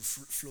to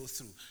flow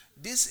through.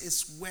 This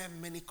is where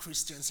many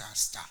Christians are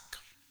stuck.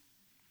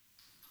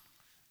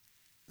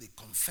 They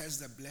confess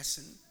the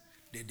blessing,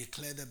 they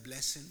declare the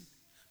blessing,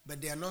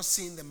 but they are not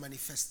seeing the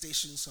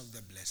manifestations of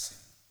the blessing.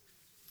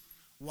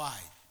 Why?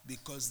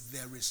 Because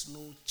there is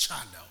no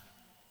channel.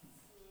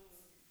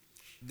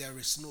 There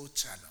is no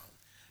channel.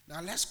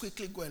 Now let's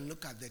quickly go and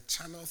look at the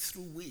channel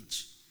through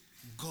which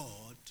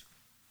God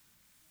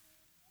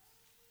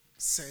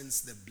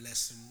sends the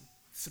blessing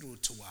through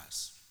to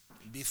us.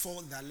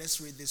 Before that, let's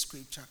read this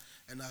scripture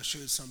and I'll show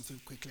you something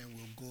quickly and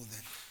we'll go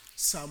there.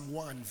 Psalm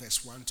 1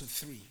 verse 1 to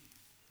 3.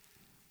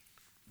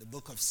 The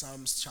book of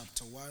Psalms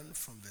chapter 1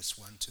 from verse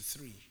 1 to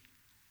 3.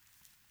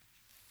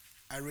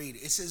 I read.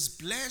 It says,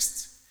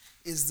 blessed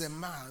is the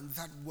man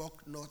that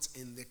walked not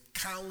in the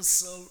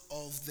counsel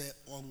of the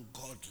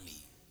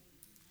ungodly,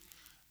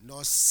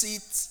 nor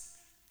stand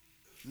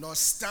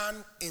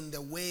in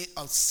the way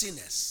of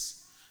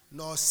sinners,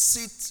 nor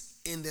sit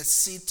in the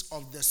seat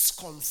of the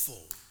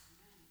scornful.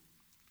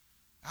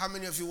 How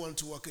many of you want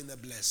to walk in the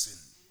blessing?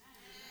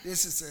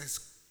 This is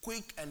a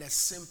quick and a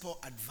simple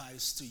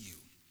advice to you.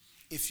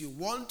 If you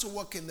want to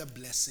walk in the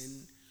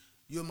blessing,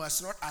 you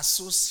must not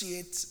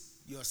associate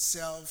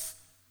yourself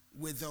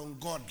with the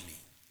ungodly.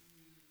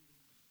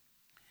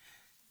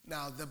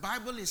 Now, the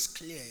Bible is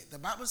clear. The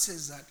Bible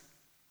says that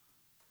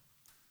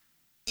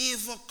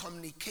evil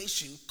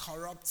communication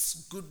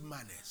corrupts good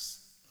manners.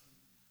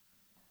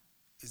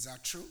 Is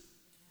that true?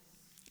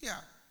 Yeah.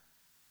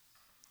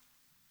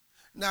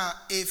 Now,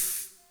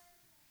 if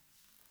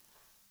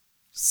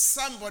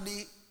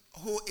somebody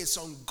who is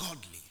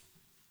ungodly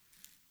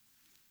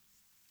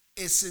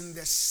is in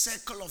the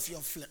circle of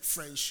your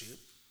friendship,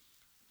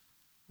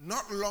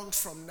 not long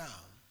from now,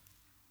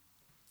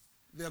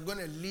 they're going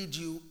to lead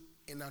you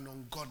in an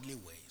ungodly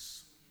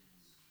ways.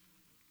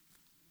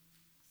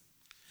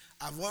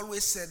 I've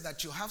always said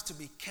that you have to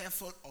be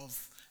careful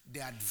of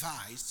the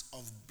advice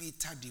of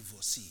bitter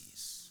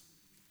divorcees.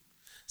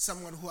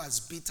 Someone who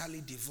has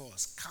bitterly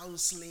divorced,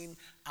 counseling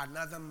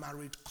another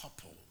married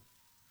couple,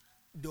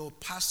 they'll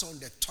pass on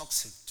the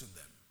toxic to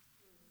them.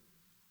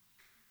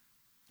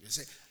 You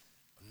say,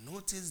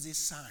 notice this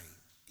sign.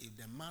 If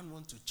the man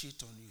wants to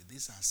cheat on you,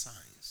 these are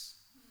signs.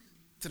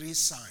 3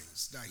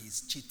 signs that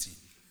he's cheating.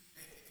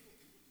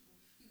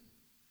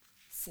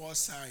 4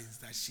 signs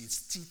that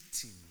she's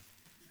cheating.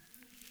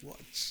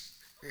 Watch.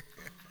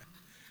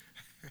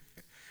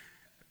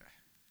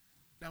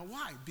 Now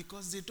why?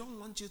 Because they don't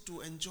want you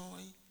to enjoy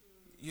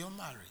your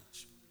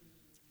marriage.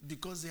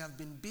 Because they have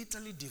been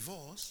bitterly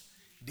divorced,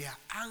 they are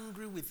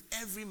angry with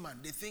every man.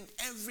 They think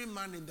every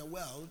man in the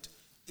world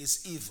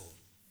is evil.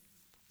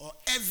 Or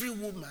every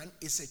woman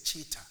is a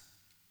cheater.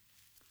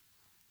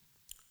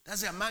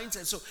 That's their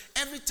mindset. So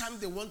every time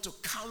they want to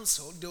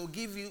counsel, they'll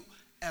give you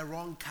a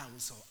wrong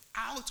counsel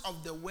out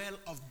of the well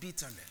of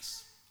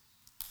bitterness.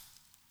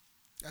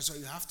 That's why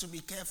you have to be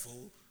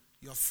careful,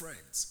 your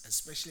friends,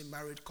 especially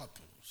married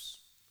couples.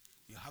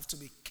 You have to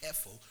be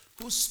careful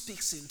who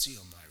speaks into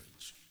your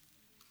marriage.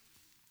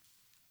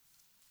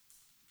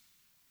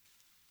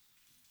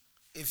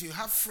 If you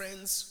have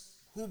friends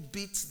who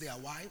beat their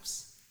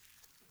wives,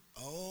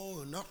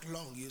 not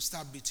long you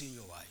start beating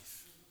your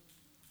wife.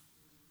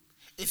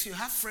 If you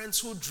have friends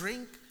who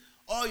drink,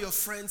 all your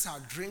friends are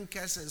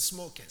drinkers and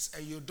smokers,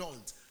 and you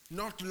don't,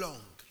 not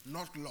long,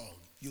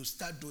 you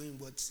start doing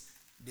what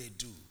they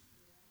do.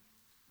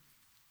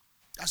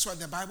 That's why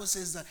the Bible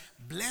says that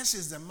blessed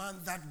is the man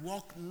that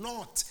walk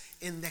not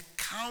in the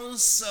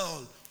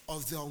counsel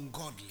of the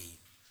ungodly,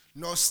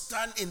 nor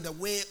stand in the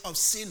way of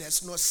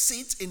sinners, nor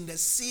sit in the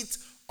seat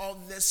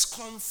of the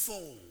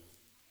scornful.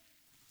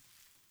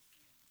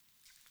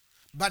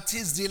 But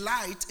his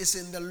delight is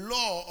in the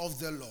law of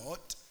the Lord,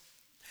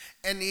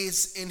 and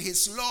is in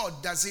his law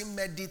does he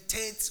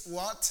meditate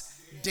what?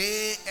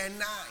 Day and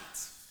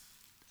night.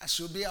 That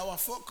should be our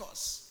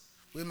focus.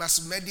 We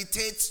must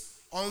meditate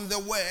on the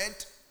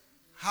word.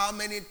 How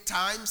many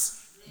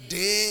times?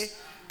 Day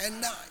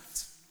and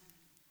night.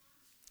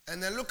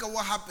 And then look at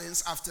what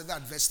happens after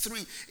that. Verse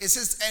 3. It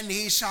says, and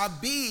he shall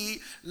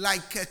be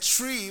like a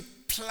tree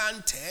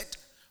planted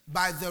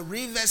by the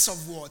rivers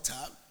of water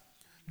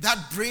that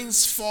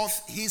brings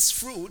forth his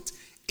fruit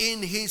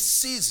in his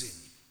season.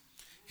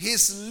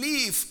 His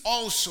leaf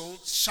also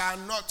shall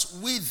not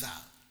wither.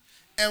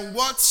 And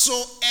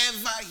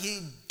whatsoever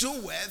he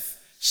doeth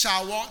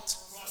shall what?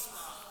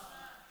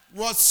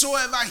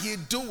 Whatsoever he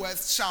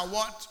doeth shall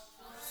what?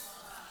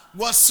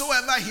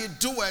 Whatsoever he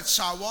doeth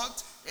shall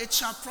what? It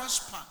shall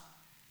prosper.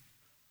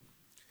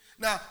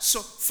 Now,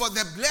 so for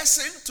the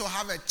blessing to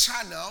have a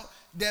channel,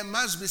 there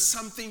must be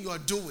something you're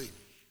doing.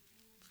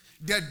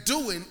 The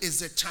doing is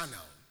the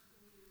channel.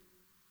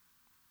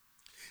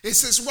 It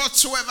says,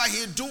 whatsoever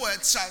he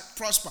doeth shall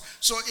prosper.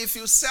 So if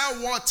you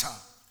sell water,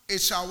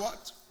 it shall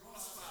what?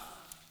 Prosper.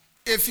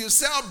 If you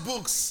sell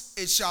books,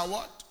 it shall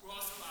what?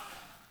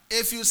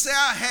 If you sell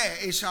hair,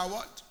 it shall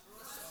what?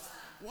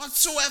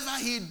 Whatsoever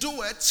he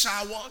doeth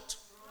shall what?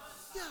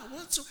 Yeah,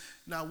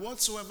 now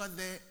whatsoever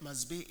there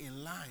must be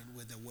in line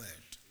with the word.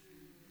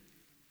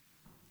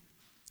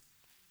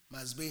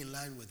 Must be in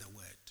line with the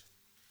word.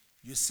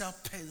 You sell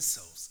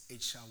pencils,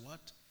 it shall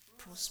what?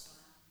 Prosper.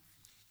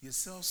 You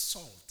sell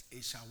salt,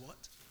 it shall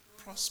what?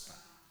 Prosper.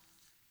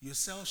 You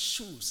sell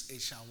shoes,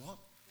 it shall what?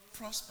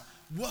 Prosper.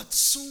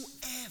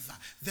 Whatsoever,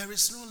 there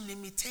is no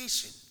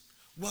limitation.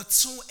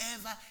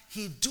 Whatsoever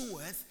he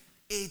doeth,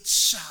 it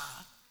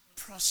shall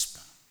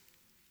prosper.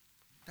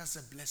 That's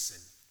a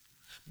blessing.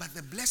 But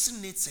the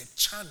blessing needs a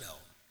channel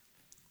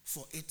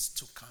for it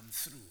to come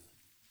through.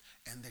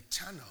 And the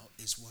channel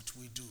is what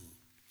we do.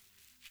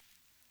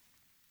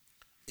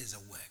 Is a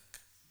work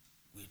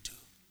we do.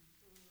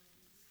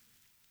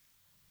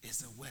 Is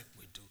the work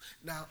we do.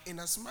 Now, in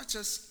as much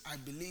as I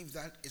believe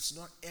that it's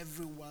not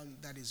everyone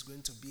that is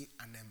going to be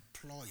an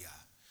employer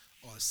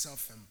or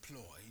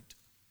self-employed,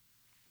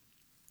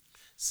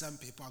 some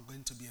people are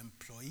going to be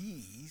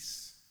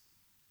employees.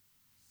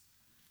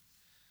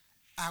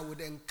 I would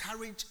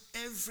encourage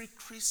every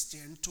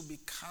Christian to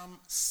become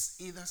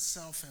either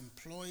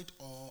self-employed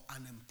or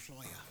an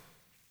employer.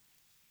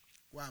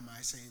 Why am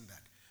I saying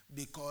that?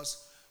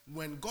 Because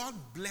when God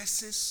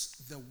blesses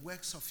the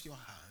works of your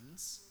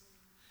hands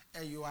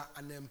and you are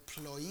an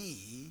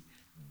employee,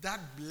 that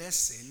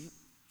blessing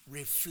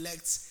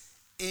reflects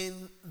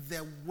in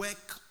the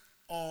work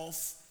of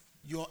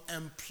your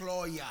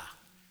employer.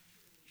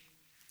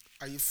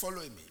 Are you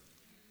following me?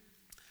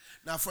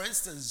 Now, for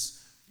instance,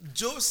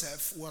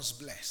 Joseph was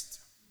blessed.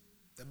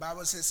 The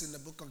Bible says in the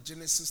book of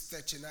Genesis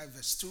 39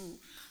 verse 2,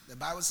 the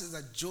Bible says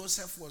that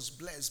Joseph was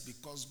blessed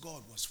because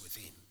God was with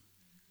him.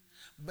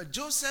 But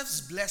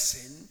Joseph's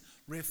blessing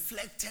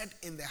reflected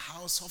in the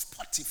house of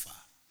Potiphar.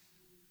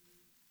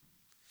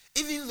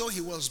 Even though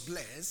he was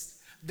blessed,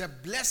 the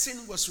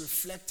blessing was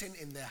reflecting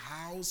in the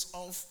house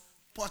of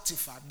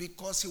Potiphar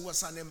because he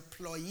was an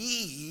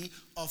employee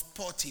of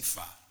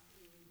Potiphar.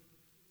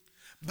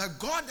 But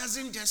God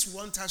doesn't just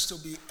want us to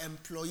be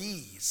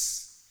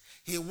employees.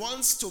 He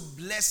wants to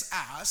bless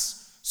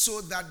us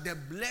so that the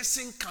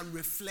blessing can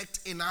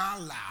reflect in our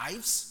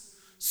lives,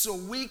 so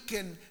we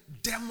can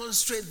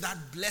demonstrate that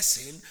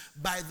blessing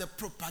by the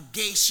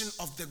propagation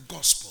of the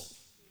gospel.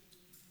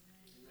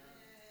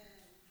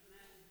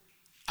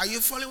 Are you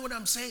following what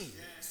I'm saying?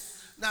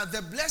 Yes. Now,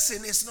 the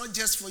blessing is not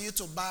just for you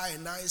to buy a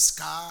nice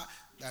car.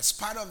 That's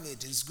part of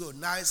it. It's good.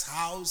 Nice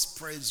house,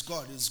 praise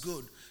God, it's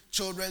good.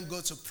 Children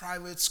go to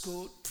private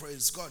school,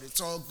 praise God, it's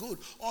all good.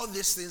 All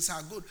these things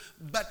are good.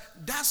 But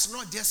that's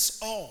not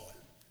just all.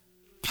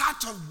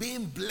 Part of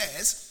being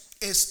blessed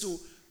is to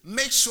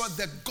make sure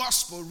the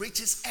gospel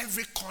reaches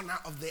every corner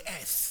of the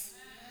earth.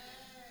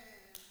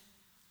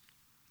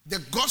 The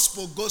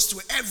gospel goes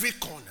to every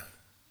corner.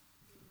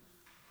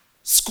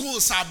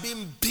 Schools are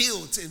being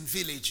built in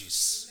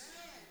villages.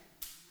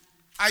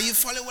 Are you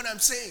following what I'm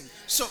saying?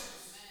 So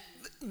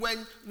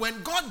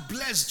when God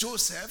blessed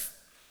Joseph,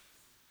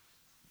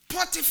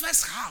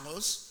 Potiphar's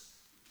house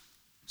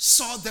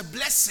saw the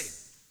blessing.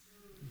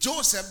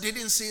 Joseph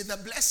didn't see the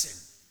blessing.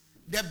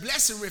 The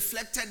blessing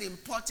reflected in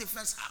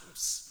Potiphar's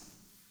house.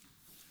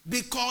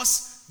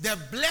 Because the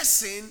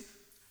blessing,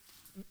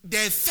 the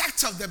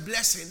effect of the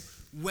blessing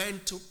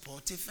went to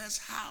Potiphar's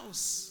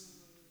house.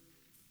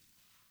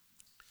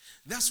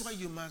 That's why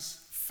you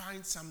must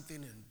find something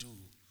and do.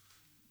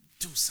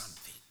 Do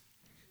something.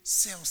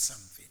 Sell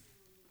something.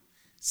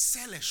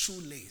 Sell a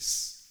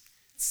shoelace.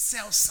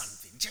 Sell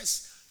something.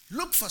 Just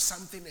look for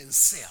something and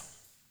sell.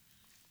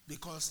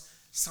 Because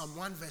Psalm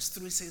 1 verse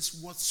 3 says,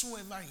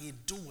 whatsoever he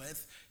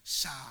doeth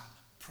shall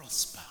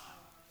prosper.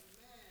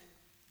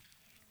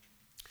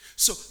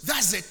 So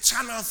that's the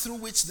channel through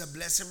which the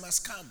blessing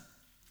must come.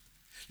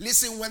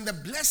 Listen, when the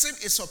blessing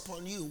is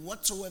upon you,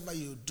 whatsoever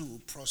you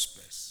do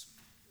prospers.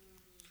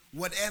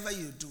 Whatever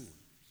you do,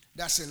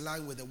 that's in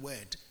line with the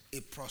word,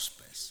 it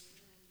prospers.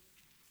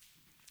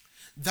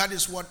 That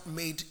is what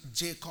made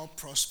Jacob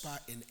prosper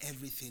in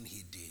everything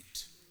he did.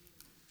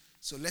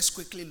 So let's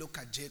quickly look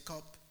at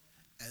Jacob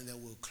and then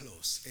we'll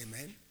close.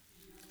 Amen.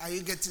 Are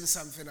you getting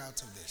something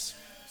out of this?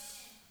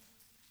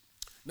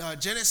 Now,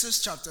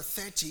 Genesis chapter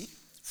 30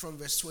 from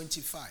verse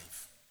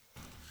 25.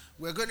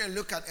 We're going to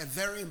look at a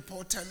very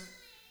important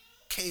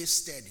case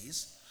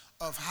studies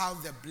of how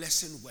the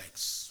blessing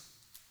works.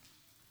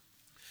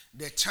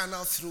 The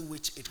channel through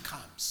which it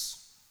comes.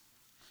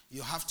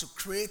 You have to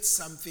create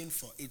something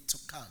for it to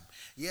come.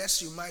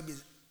 Yes, you might be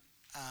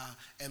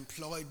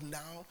employed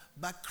now,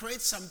 but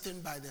create something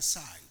by the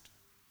side.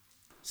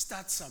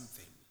 Start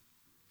something.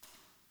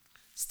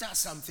 Start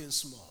something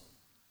small.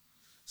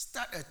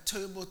 Start a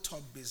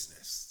tabletop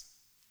business.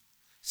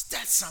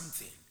 Start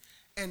something.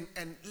 And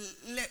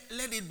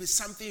let it be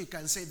something you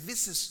can say,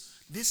 this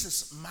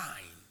is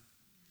mine.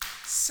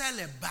 Sell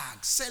a bag,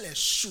 sell a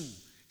shoe,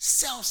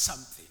 sell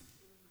something.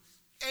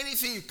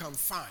 Anything you can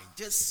find,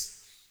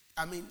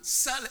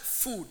 sell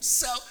food,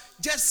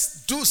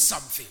 just do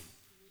something.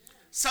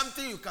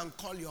 Something you can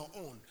call your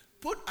own.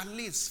 Put at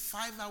least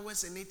 5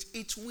 hours in it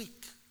each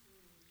week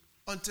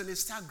until it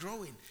starts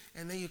growing.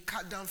 And then you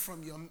cut down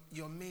from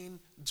your main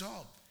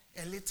job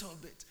a little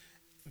bit.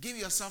 Give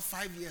yourself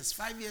 5 years.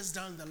 5 years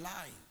down the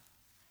line,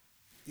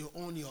 you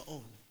own your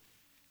own.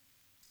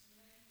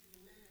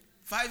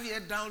 5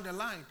 years down the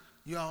line,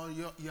 you are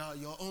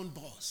your own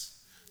boss.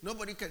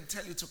 Nobody can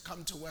tell you to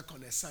come to work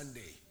on a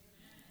Sunday.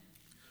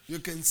 You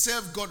can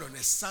serve God on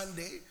a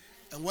Sunday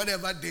and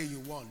whatever day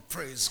you want.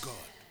 Praise God.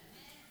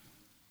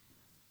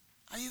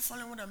 Are you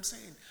following what I'm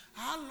saying?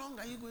 How long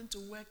are you going to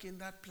work in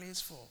that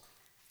place for?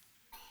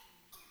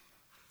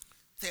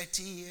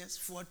 30 years,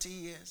 40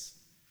 years?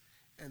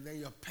 And then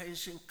your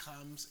pension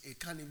comes, it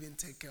can't even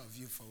take care of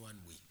you for 1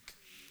 week.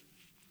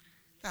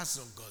 That's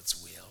not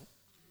God's will.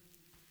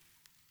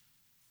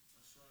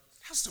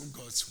 That's not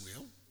God's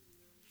will.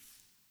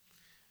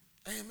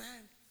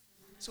 Amen.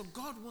 So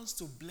God wants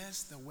to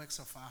bless the works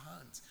of our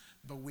hands,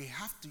 but we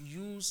have to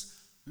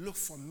look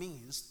for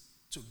means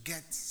to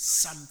get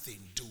something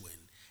doing.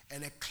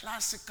 And a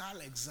classical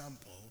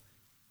example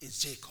is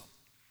Jacob.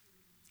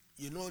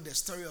 You know the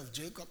story of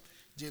Jacob?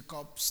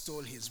 Jacob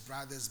stole his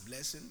brother's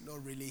blessing,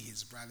 not really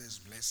his brother's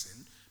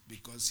blessing,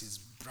 because his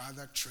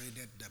brother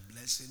traded the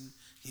blessing.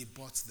 He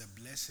bought the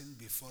blessing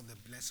before the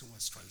blessing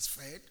was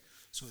transferred.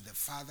 So the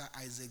father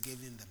Isaac gave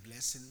him the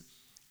blessing,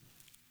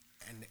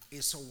 and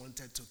Esau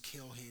wanted to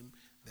kill him.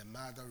 The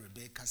mother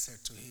Rebekah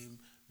said to him,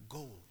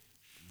 go,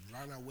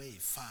 run away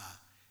far.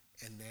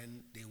 And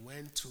then he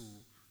went to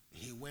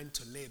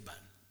Laban.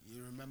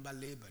 You remember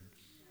Laban?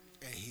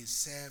 And he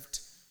served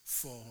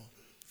for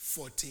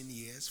 14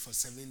 years, for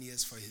 7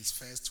 years for his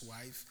first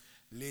wife.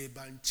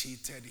 Laban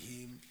cheated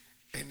him,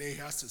 and then he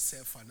has to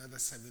serve for another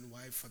 7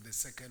 wives for the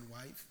second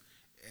wife.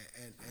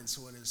 and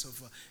so on and so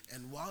forth.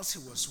 And whilst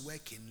he was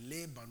working,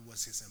 Laban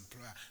was his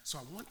employer. So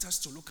I want us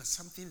to look at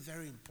something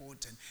very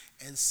important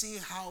and see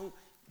how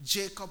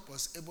Jacob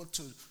was able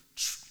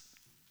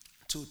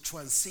to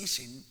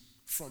transition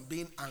from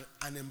being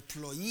an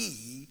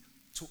employee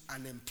to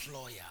an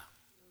employer.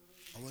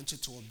 I want you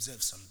to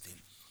observe something.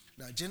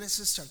 Now,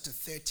 Genesis chapter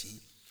 30,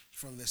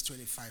 from verse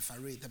 25, I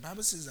read. The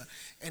Bible says that,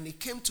 and it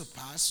came to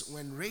pass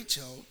when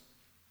Rachel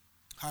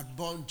had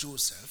borne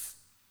Joseph,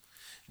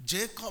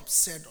 Jacob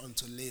said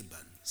unto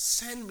Laban,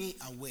 send me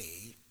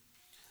away,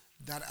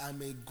 that I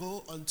may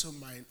go unto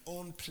mine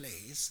own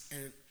place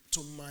and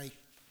to my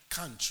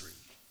country.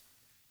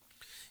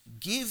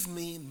 Give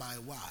me my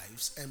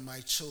wives and my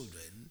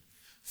children,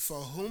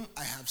 for whom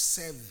I have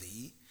served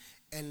thee,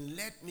 and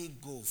let me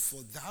go,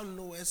 for thou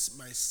knowest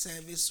my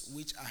service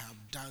which I have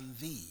done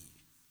thee.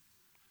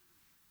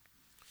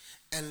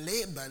 And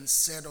Laban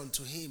said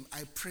unto him,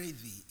 I pray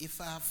thee, if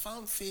I have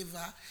found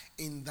favor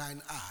in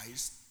thine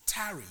eyes,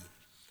 tarry,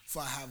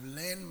 for I have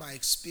learned my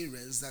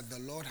experience that the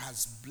Lord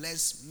has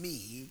blessed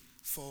me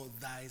for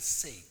thy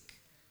sake.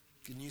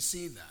 Can you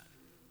see that?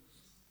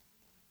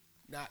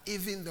 Now,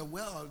 even the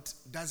world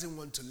doesn't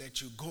want to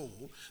let you go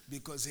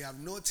because they have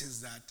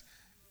noticed that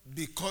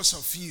because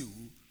of you,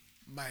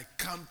 my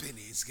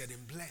company is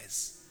getting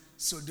blessed.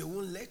 So they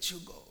won't let you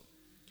go.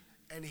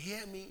 And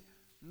hear me,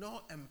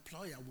 no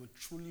employer will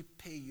truly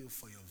pay you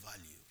for your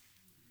value.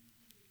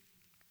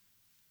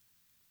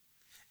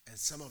 And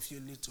some of you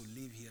need to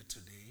leave here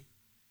today,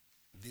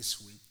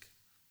 this week,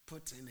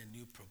 put in a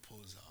new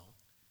proposal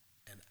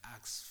and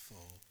ask for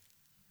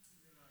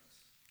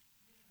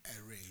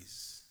a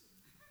raise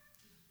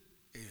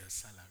in your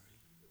salary.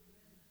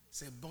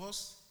 Say,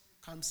 boss,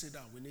 come sit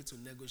down. We need to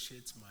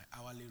negotiate my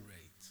hourly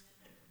rate.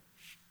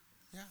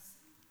 Yeah.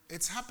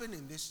 It's happened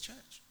in this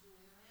church.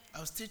 I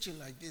was teaching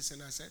like this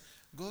and I said,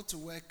 go to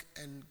work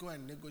and go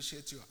and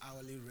negotiate your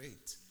hourly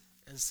rate.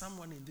 And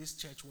someone in this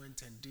church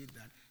went and did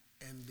that,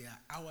 and their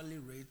hourly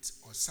rate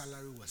or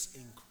salary was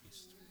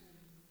increased.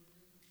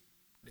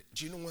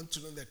 Do you want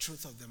to know the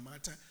truth of the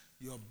matter?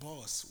 Your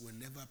boss will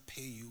never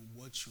pay you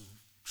what you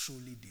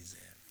truly deserve.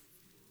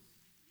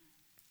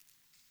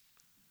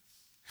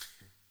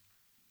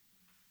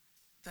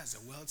 That's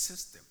a world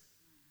system.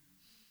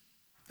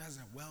 That's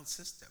a world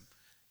system.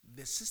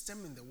 The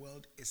system in the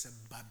world is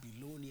a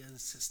Babylonian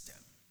system.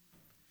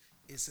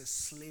 It's a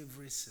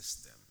slavery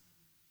system.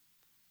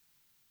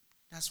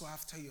 That's why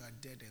after you are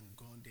dead and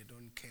gone, they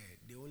don't care.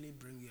 They only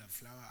bring you a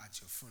flower at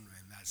your funeral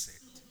and that's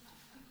it.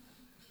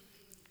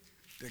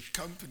 The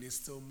company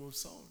still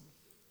moves on.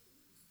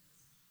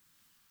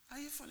 Are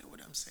you following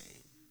what I'm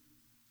saying?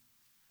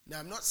 Now,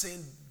 I'm not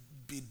saying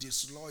be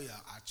disloyal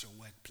at your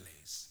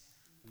workplace.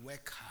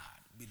 Work hard.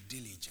 Be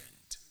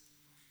diligent.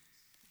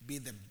 Be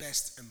the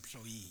best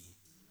employee.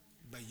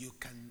 But you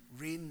can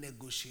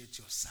renegotiate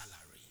your salary.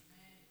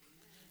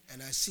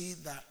 And I see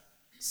that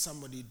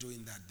somebody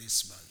doing that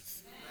this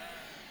month.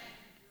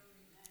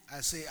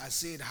 I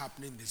see it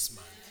happening this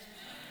month.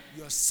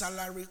 Your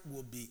salary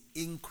will be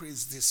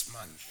increased this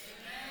month.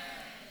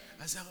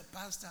 I said, oh,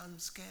 Pastor, I'm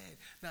scared.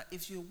 Now,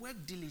 if you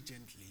work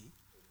diligently,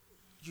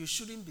 you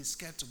shouldn't be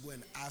scared to go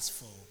and ask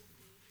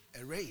for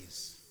a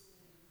raise.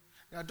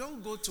 Now,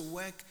 don't go to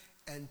work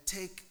and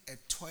take a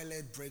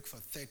toilet break for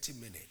 30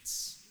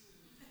 minutes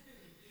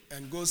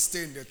and go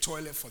stay in the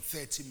toilet for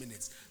 30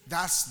 minutes.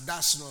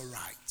 That's not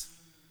right.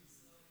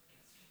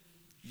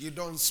 You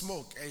don't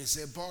smoke and you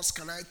say, boss,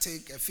 can I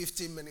take a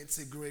 15-minute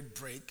cigarette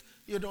break?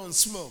 You don't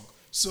smoke.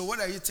 So what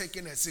are you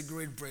taking a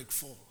cigarette break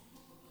for?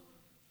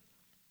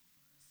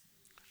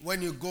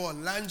 When you go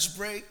on lunch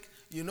break,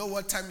 you know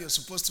what time you're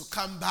supposed to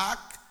come back,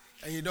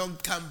 and you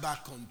don't come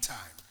back on time.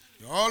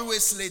 You're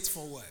always late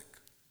for work.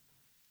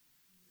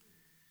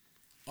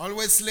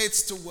 Always late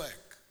to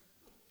work.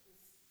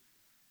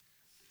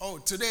 Oh,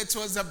 today it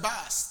was a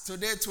bus.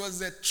 Today it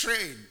was a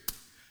train.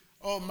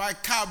 Oh, my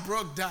car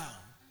broke down.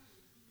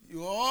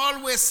 You're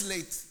always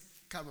late.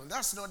 Come on,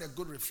 that's not a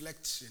good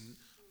reflection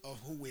of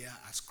who we are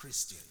as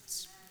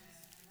Christians.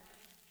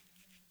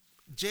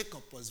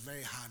 Jacob was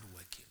very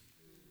hardworking.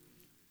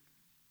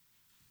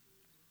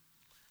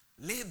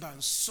 Laban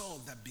saw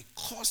that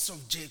because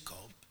of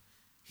Jacob,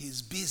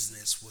 his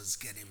business was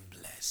getting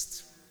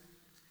blessed.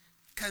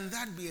 Can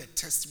that be a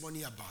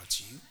testimony about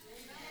you?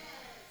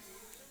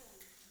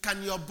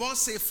 Can your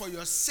boss say, for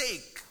your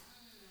sake,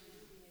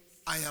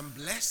 I am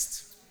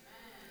blessed?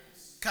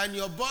 Can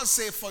your boss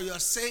say, for your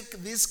sake,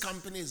 this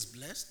company is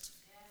blessed?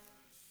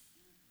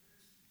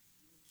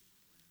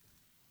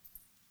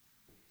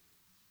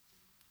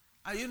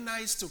 Are you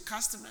nice to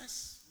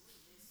customers?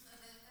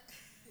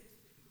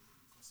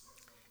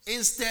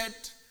 Instead,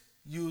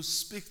 you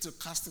speak to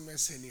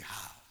customers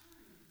anyhow.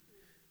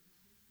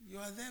 You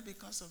are there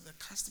because of the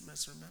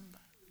customers, remember?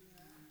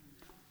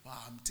 Wow,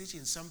 I'm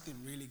teaching something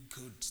really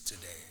good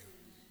today.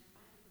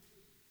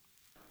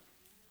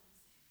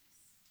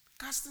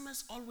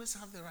 Customers always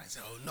have the right to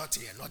say, oh, not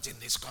here, not in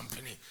this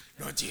company,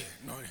 not here,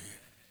 not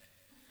here.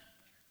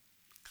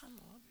 Come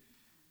on.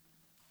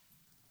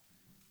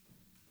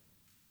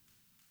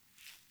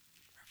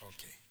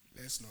 Okay,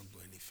 Let's not go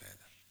any further.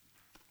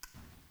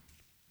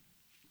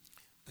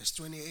 Verse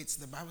 28,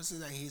 the Bible says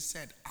that he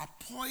said,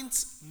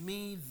 appoint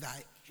me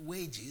thy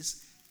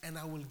wages and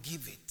I will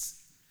give it.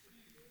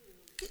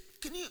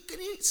 Can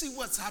you see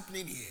what's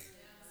happening here?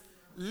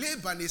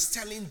 Laban is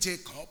telling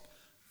Jacob,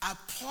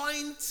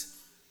 appoint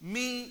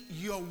me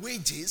your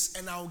wages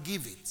and I'll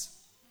give it.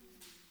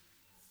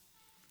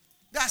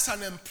 That's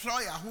an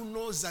employer who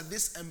knows that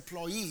this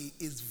employee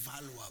is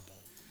valuable.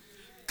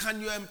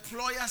 Can your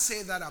employer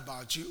say that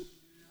about you?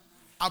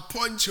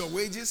 Appoint your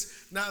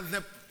wages. Now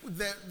the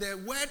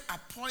word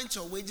appoint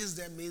your wages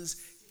there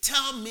means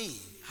tell me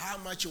how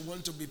much you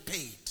want to be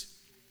paid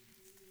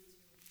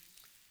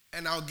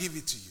and I'll give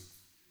it to you.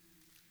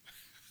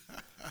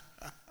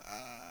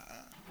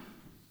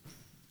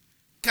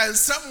 Can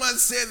someone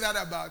say that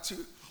about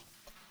you?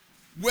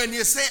 When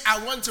you say,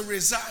 I want to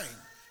resign,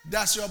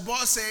 does your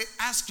boss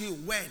ask you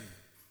when?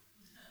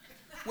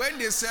 When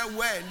they say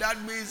when,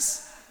 that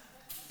means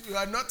you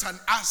are not an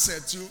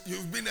asset.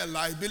 You've been a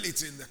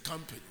liability in the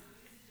company.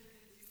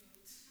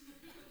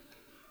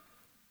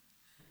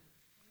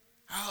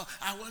 Oh,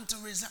 I want to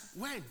resign.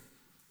 When?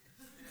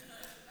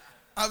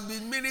 I've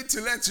been meaning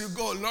to let you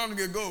go long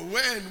ago.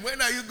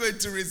 When are you going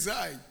to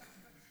resign?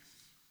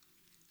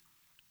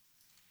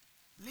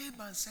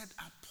 Laban said,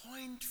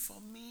 appoint for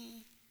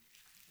me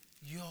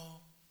your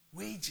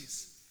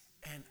wages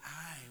and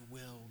I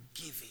will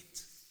give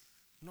it.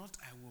 Not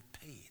I will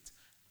pay it,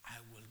 I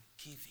will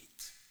give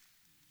it.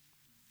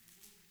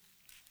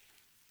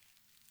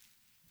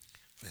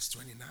 Verse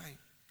 29.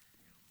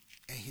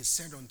 And he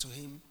said unto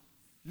him,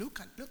 look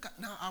at,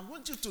 now I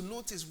want you to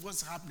notice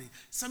what's happening.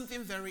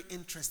 Something very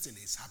interesting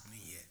is happening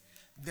here.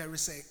 There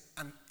is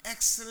an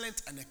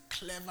excellent and a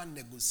clever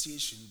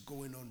negotiation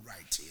going on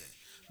right here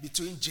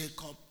between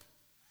Jacob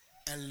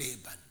and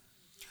Laban.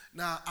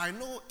 Now, I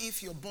know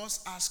if your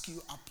boss asks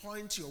you,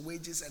 appoint your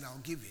wages and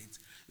I'll give it,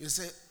 you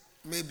say,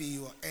 maybe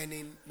you are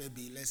earning,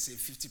 maybe let's say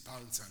 50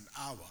 pounds an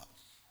hour.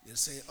 You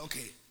say,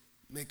 okay,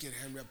 make it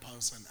 100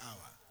 pounds an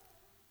hour.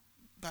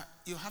 But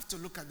you have to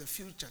look at the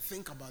future.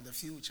 Think about the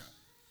future.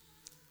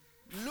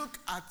 Look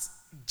at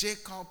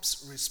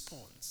Jacob's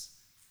response.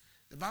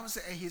 The Bible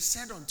says, and he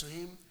said unto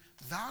him,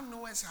 thou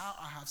knowest how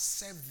I have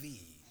served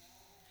thee,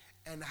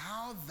 and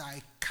how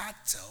thy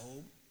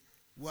cattle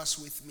was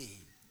with me.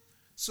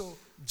 So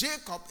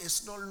Jacob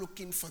is not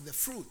looking for the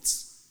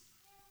fruits.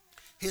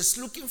 He's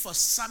looking for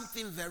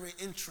something very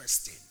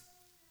interesting.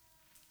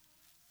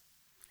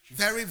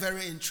 Very,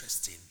 very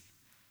interesting.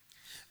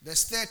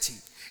 Verse 30,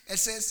 it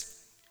says,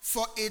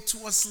 for it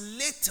was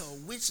little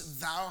which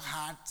thou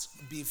hadst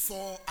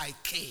before I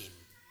came.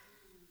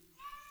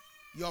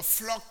 Your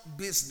flock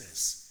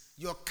business,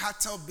 your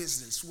cattle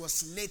business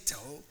was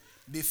little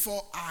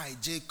before I,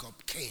 Jacob,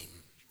 came.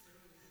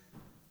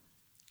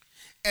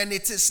 And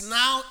it is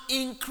now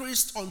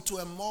increased unto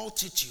a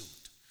multitude.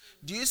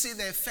 Do you see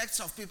the effects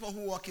of people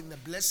who walk in the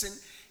blessing?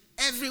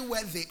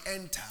 Everywhere they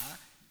enter,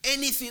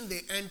 anything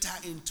they enter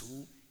into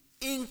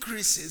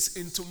increases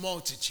into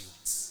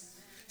multitudes.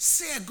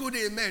 Say a good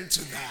amen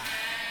to that.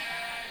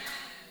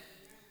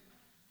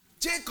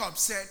 Jacob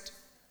said,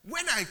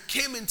 when I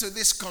came into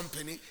this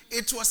company,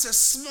 it was a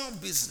small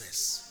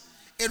business.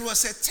 It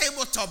was a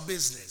tabletop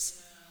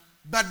business.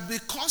 But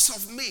because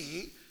of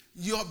me,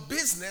 your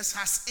business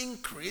has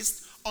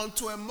increased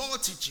unto a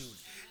multitude.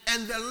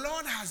 And the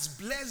Lord has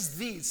blessed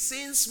thee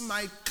since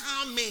my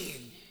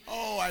coming.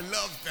 Oh, I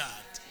love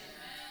that.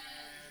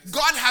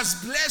 God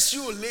has blessed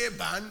you,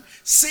 Laban,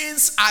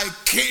 since I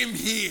came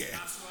here.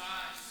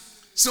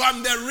 So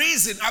I'm the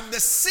reason, I'm the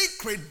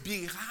secret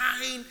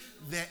behind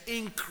the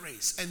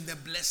increase and the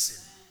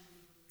blessing.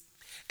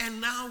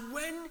 And now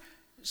when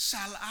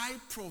shall I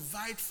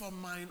provide for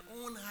mine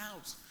own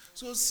house?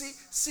 So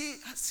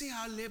see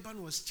how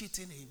Laban was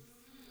cheating him.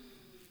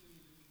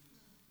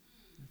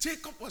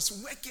 Jacob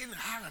was working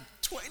hard,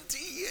 20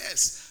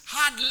 years,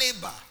 hard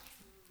labor.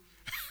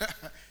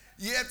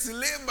 Yet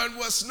Laban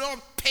was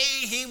not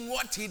paying him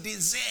what he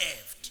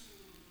deserved.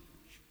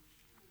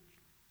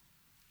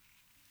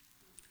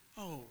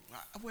 Oh,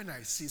 when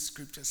I see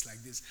scriptures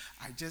like this,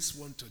 I just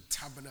want to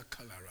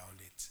tabernacle around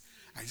it.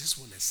 I just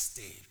want to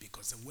stay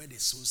because the word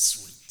is so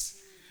sweet.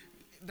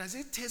 Does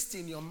it taste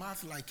in your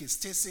mouth like it's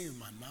tasting in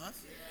my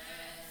mouth?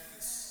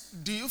 Yes.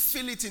 Do you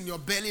feel it in your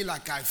belly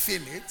like I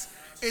feel it?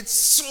 It's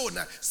so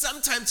nice.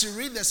 Sometimes you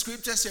read the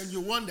scriptures and you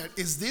wonder,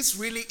 is this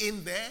really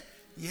in there?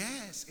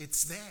 Yes,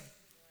 it's there.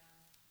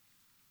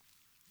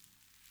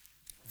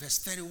 Verse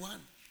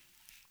 31.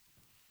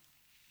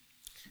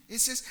 It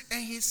says,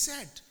 and he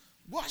said,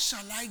 what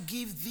shall I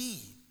give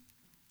thee?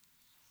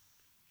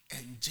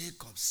 And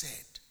Jacob said,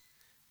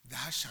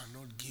 thou shalt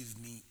not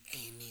give me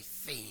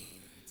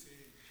anything.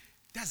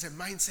 That's the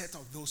mindset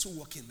of those who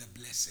walk in the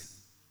blessing.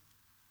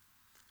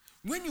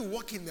 When you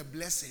walk in the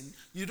blessing,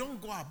 you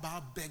don't go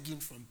about begging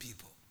from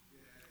people.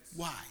 Yes.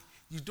 Why?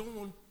 You don't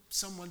want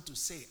someone to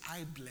say,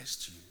 I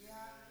blessed you.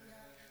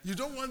 You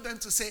don't want them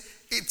to say,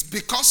 it's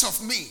because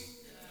of me.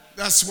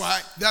 That's why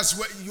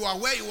you are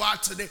where you are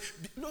today.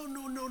 No.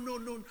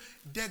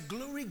 The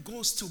glory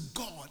goes to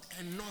God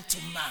and not to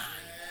man.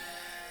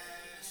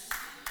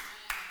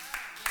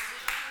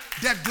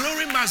 The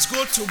glory must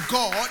go to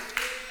God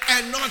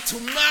and not to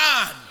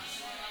man.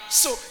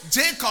 So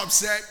Jacob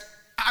said,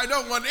 I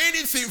don't want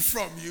anything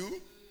from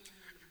you.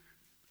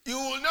 You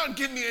will not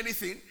give me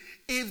anything.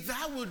 If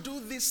thou will do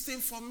this thing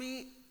for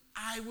me,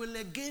 I will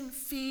again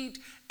feed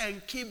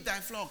and keep thy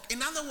flock.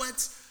 In other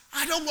words,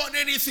 I don't want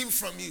anything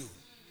from you.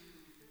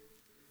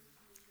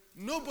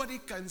 Nobody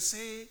can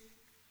say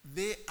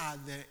they are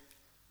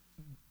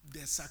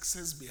the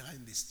success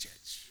behind this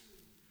church.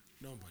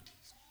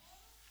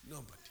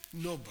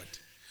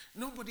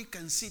 Nobody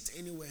can sit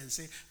anywhere and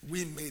say,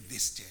 we made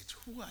this church.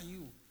 Who are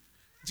you?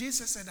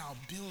 Jesus said, I'll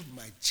build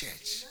my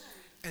church,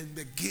 and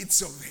the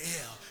gates of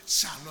hell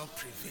shall not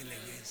prevail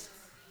against.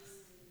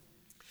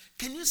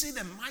 Can you see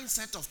the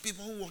mindset of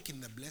people who walk in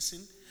the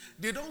blessing?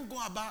 They don't go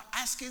about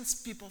asking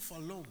people for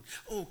loan.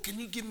 Oh, can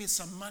you give me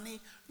some money?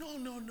 No.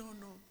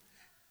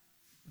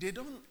 They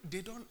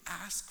don't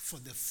ask for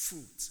the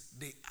fruit.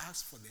 They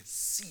ask for the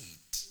seed.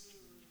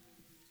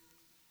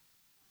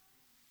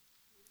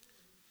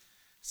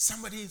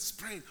 Somebody is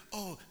praying,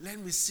 oh, let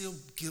me seal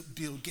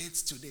Bill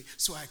Gates today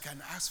so I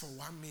can ask for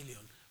 1 million.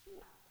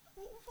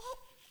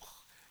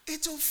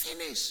 It will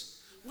finish.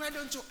 Why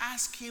don't you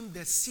ask him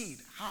the seed,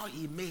 how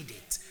he made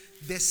it,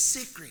 the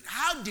secret?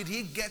 How did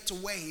he get to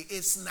where he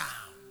is now?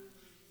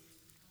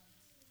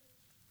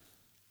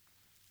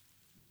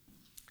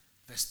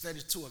 Verse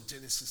 32 of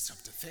Genesis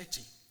chapter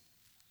 30.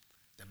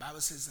 The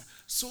Bible says,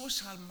 so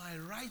shall my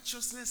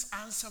righteousness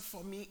answer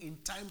for me in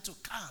time to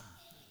come,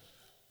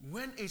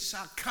 when it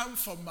shall come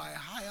from my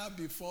hire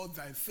before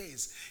thy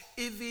face,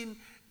 even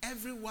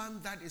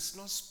everyone that is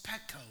not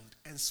speckled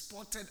and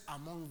spotted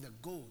among the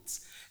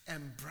goats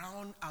and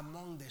brown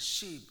among the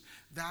sheep,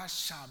 that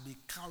shall be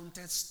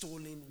counted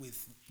stolen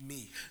with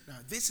me. Now,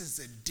 this is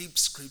a deep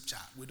scripture.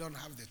 We don't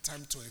have the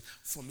time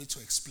for me to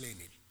explain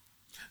it.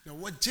 Now,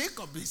 what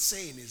Jacob is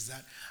saying is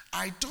that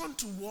I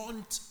don't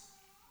want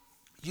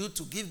you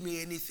to give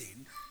me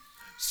anything,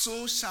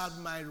 so shall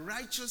my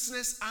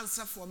righteousness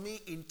answer for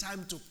me in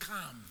time to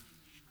come.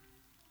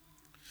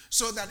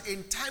 So that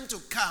in time to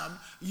come,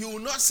 you will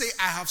not say,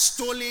 I have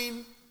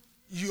stolen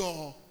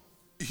your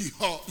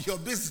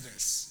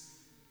business.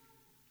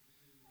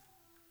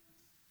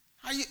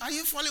 Are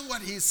you following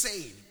what he's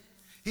saying?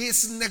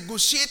 He's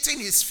negotiating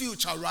his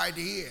future right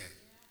here.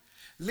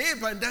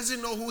 Laban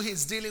doesn't know who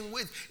he's dealing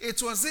with.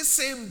 It was this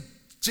same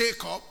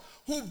Jacob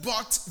who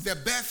bought the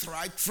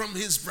birthright from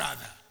his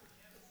brother.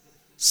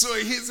 So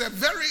he's a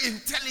very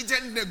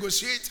intelligent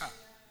negotiator.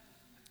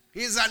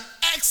 He's an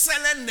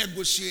excellent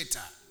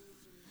negotiator.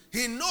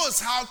 He knows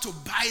how to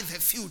buy the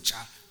future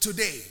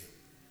today.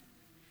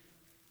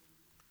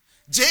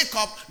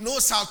 Jacob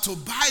knows how to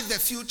buy the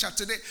future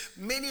today.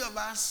 Many of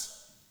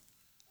us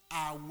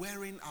are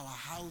wearing our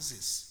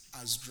houses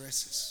as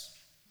dresses.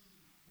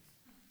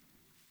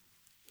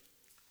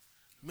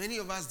 Many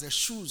of us, the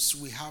shoes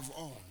we have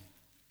on,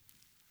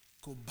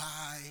 could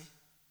buy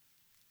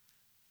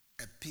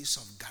a piece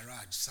of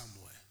garage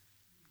somewhere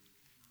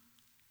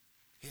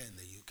here in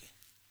the UK.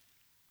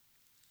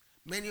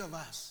 Many of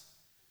us,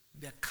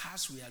 the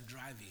cars we are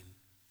driving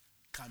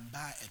can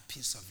buy a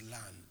piece of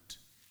land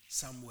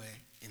somewhere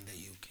in the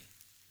UK.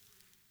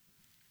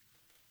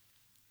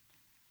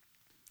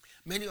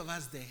 Many of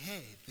us, the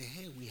hair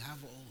we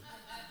have on.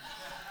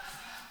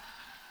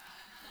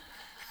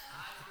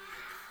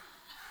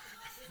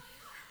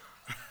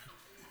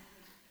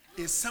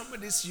 Is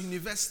somebody's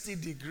university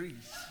degree.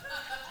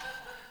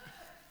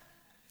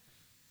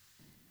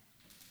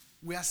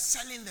 We are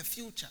selling the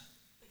future.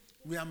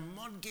 We are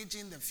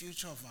mortgaging the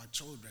future of our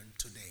children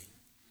today.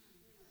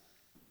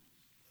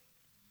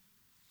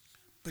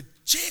 But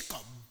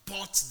Jacob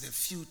bought the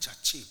future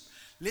cheap.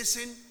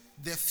 Listen,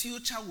 the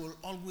future will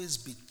always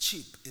be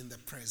cheap in the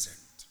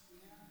present.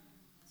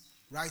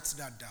 Write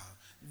that down.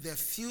 The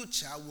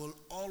future will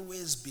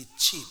always be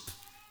cheap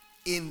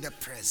in the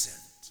present.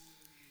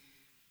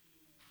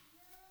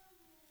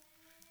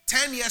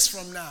 10 years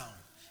from now,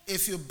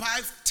 if you buy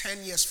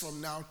 10 years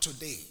from now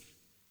today,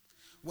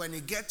 when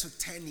you get to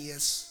 10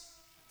 years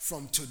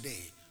from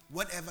today,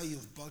 whatever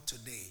you've bought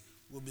today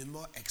will be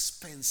more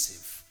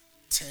expensive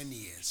 10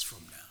 years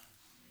from now.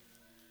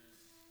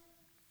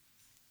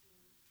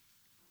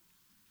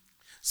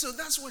 So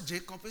that's what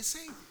Jacob is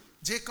saying.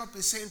 Jacob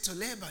is saying to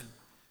Laban,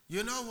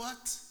 you know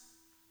what?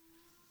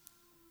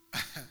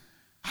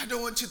 I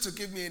don't want you to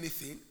give me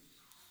anything.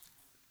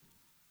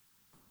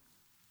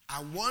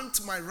 I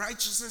want my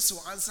righteousness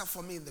to answer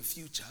for me in the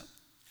future.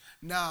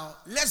 Now,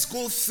 let's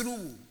go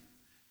through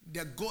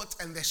the goat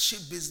and the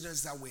sheep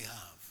business that we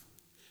have.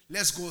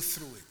 Let's go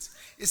through it.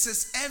 It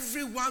says,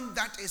 everyone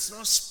that is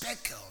not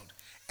speckled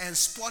and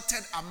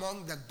spotted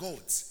among the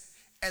goats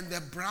and the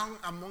brown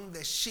among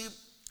the sheep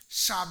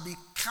shall be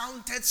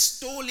counted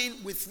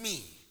stolen with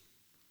me.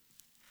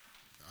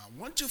 I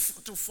want you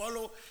to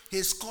follow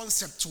his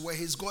concept to where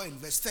he's going.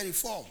 Verse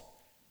 34.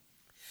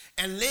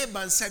 And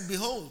Laban said,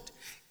 behold,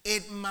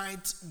 it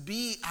might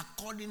be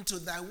according to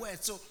thy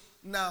word. So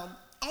now,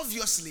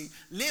 obviously,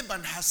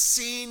 Laban has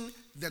seen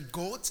the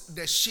goat,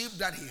 the sheep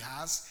that he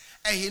has,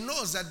 And he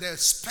knows that the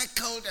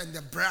speckled and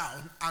the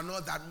brown are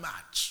not that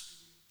much.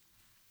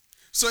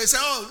 So he said,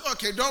 oh,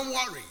 okay, don't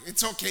worry.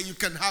 It's okay, you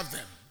can have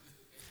them.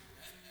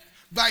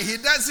 But he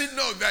doesn't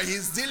know that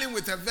he's dealing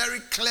with a very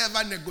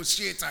clever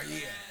negotiator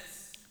here.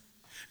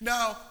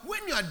 Now,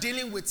 when you are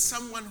dealing with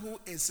someone who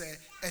is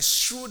a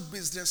shrewd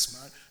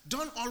businessman,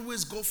 don't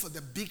always go for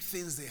the big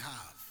things they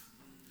have.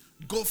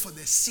 Go for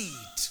the seed.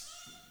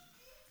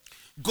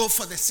 Go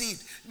for the seed.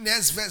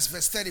 Next verse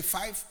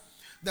 35.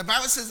 The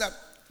Bible says that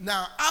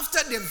now after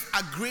they've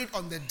agreed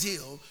on the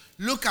deal,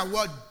 look at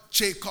what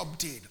Jacob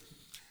did.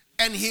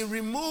 And he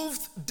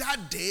removed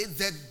that day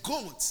the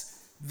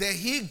goats, the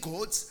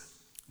he-goats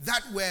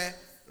that were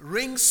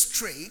ring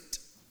straight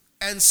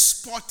and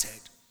spotted,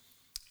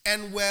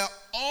 and were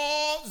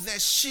all the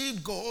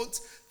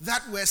she-goats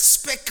that were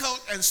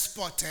speckled and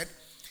spotted,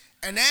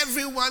 and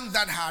everyone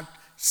that had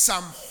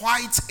some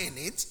white in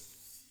it,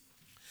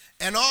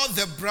 and all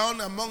the brown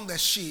among the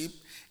sheep,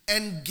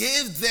 and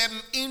gave them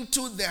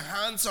into the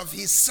hands of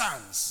his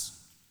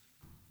sons.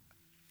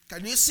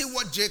 Can you see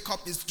what Jacob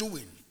is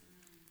doing?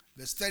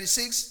 Verse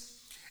 36.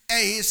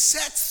 And he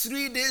set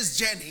 3 days'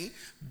 journey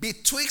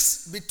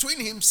between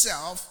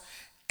himself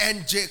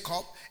and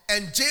Jacob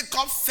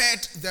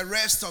fed the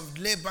rest of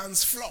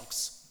Laban's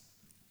flocks.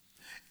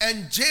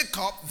 And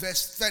Jacob,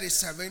 verse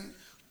 37,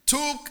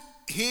 took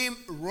him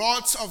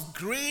rods of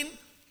green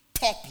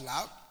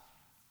poplar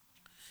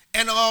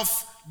and of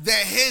the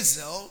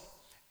hazel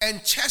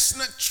and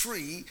chestnut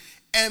tree,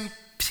 and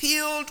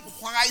peeled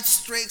white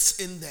streaks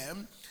in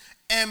them,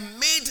 and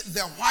made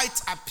the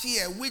white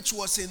appear which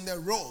was in the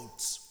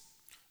rods.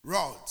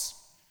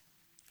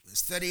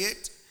 Verse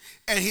 38.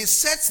 And he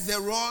set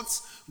the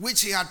rods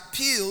which he had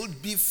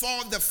peeled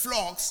before the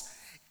flocks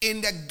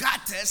in the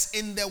gutters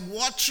in the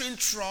watering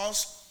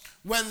troughs,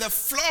 when the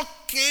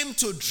flock came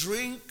to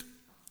drink,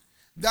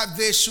 that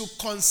they should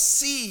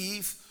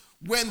conceive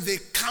when they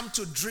come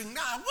to drink.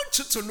 Now, I want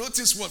you to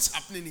notice what's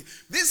happening here.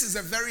 This is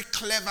a very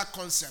clever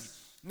concept.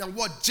 Now,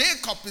 what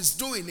Jacob is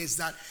doing is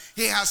that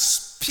he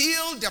has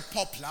peeled the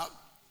poplar.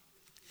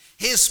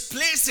 He's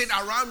placed it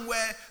around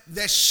where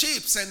the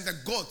sheep and the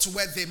goats,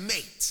 where they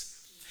mate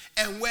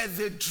and where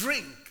they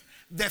drink,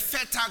 the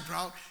fertile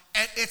ground,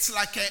 and it's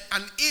like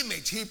an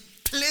image. He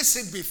placed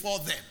it before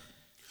them.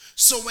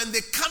 So when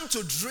they come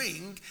to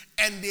drink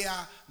and they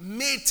are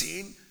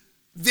mating,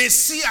 they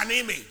see an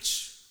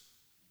image.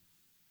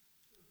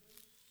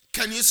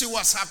 Can you see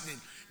what's happening?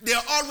 They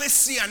always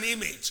see an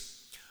image.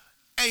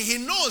 And he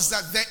knows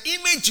that the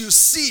image you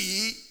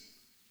see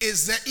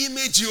is the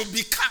image you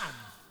become.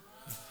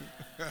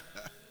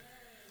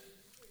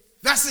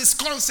 That's his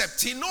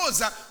concept. He knows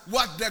that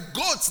what the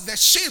goats, the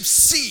sheep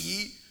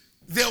see,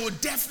 they will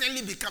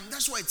definitely become.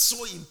 That's why it's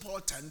so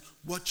important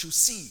what you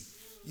see.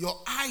 Your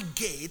eye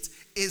gate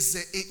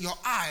is your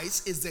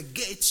eyes is the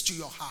gate to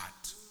your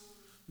heart.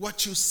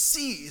 What you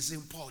see is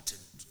important.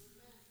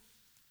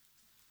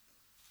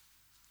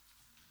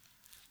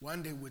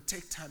 One day we'll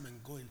take time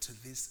and go into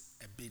this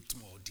a bit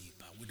more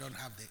deeper. We don't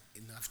have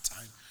enough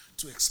time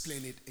to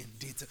explain it in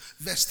detail.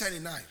 Verse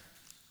 39.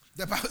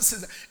 The Bible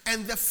says,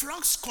 and the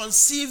flocks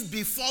conceived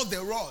before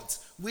the rods.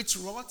 Which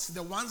rods?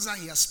 The ones that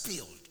he has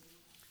peeled.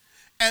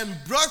 And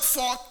brought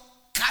forth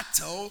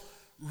cattle,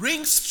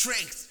 ring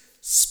straight,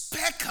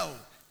 speckled,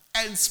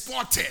 and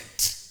spotted.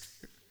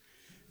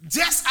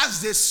 Just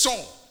as they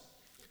saw.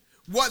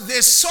 What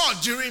they saw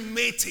during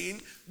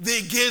mating,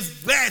 they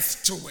gave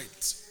birth to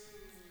it.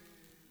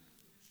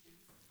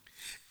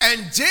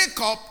 And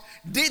Jacob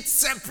did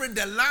separate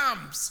the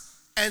lambs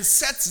and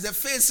set the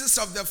faces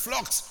of the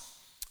flocks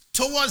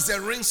towards the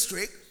ring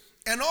streak,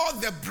 and all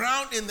the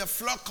brown in the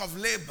flock of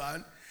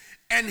Laban,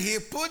 and he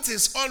put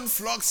his own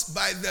flocks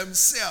by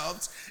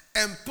themselves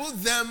and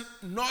put them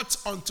not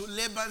unto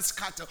Laban's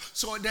cattle.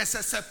 So there's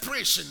a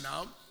separation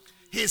now.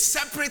 He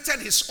separated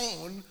his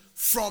own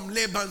from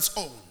Laban's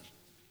own.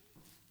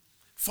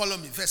 Follow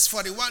me. Verse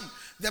 41.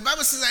 The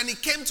Bible says, and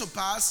it came to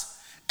pass,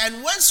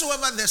 and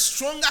whensoever the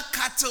stronger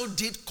cattle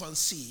did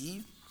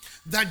conceive,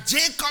 that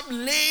Jacob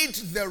laid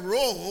the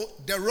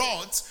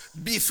rods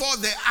before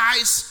the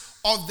eyes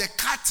of the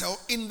cattle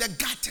in the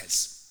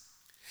gutters,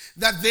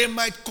 that they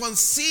might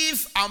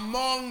conceive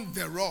among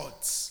the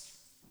rods.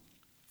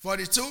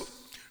 42.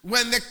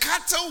 When the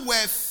cattle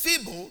were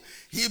feeble,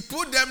 he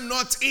put them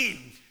not in.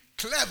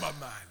 Clever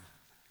man.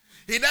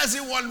 He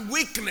doesn't want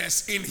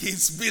weakness in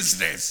his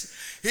business.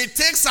 He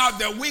takes out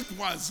the weak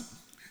ones.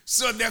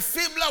 So the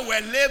feebler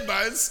were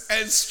Laban's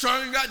and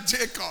stronger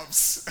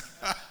Jacob's.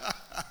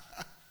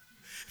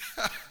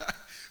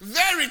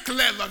 Very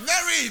clever,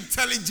 very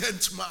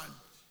intelligent man.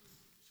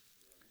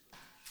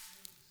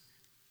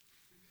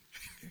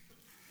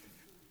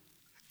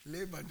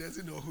 Laban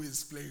doesn't know who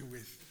he's playing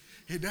with.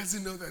 He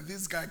doesn't know that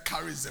this guy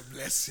carries a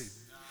blessing.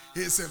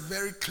 He's a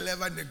very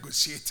clever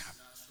negotiator.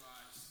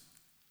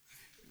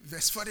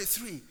 Verse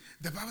 43,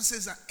 the Bible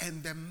says that,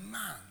 and the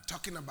man,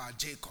 talking about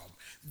Jacob,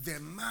 the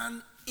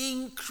man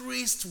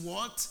increased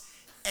what?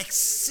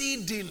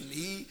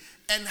 Exceedingly,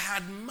 and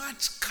had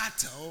much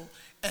cattle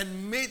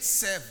and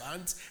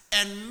maidservants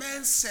and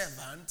men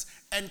servants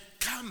and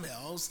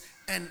camels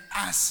and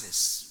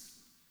asses.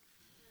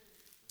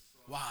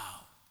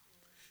 Wow.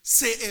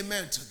 Say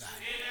amen to that.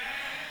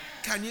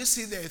 Amen. Can you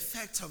see the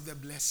effect of the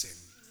blessing?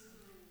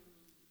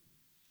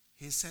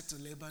 He said to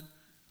Laban,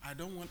 I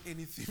don't want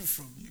anything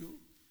from you.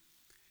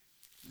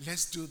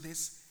 Let's do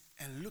this.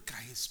 And look at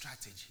his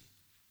strategy.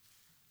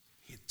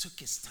 He took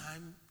his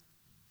time.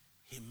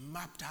 He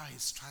mapped out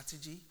his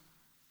strategy.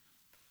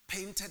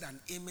 Painted an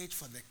image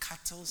for the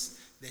cattle,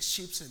 the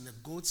sheep, and the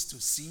goats to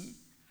see.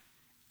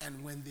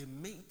 And when they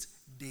mate,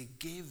 they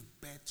gave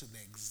birth to the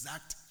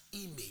exact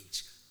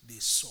image they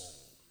saw.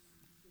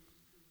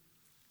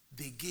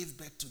 They gave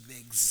birth to the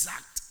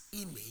exact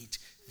image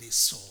they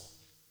saw.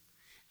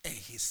 And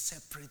he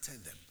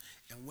separated them.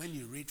 And when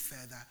you read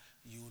further,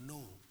 you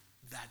know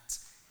that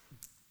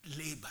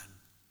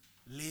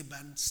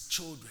Laban's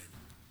children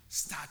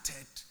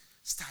started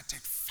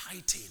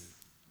fighting.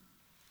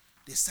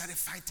 They started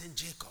fighting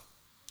Jacob.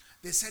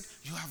 They said,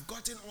 you have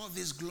gotten all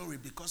this glory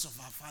because of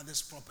our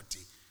father's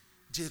property.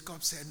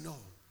 Jacob said, no,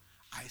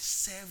 I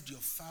served your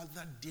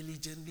father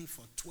diligently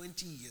for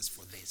 20 years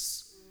for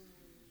this.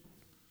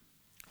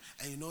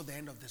 And you know the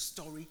end of the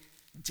story,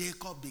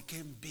 Jacob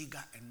became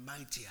bigger and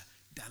mightier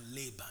than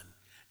Laban.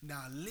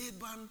 Now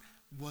Laban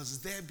was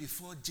there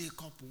before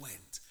Jacob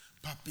went,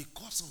 but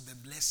because of the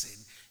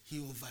blessing, he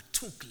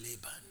overtook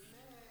Laban.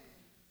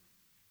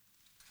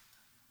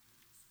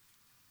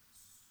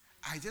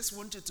 I just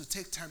want you to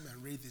take time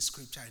and read the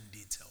scripture in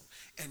detail,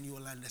 and you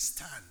will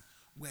understand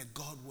where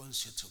God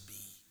wants you to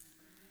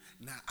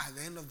be. Now, at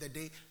the end of the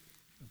day,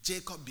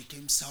 Jacob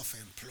became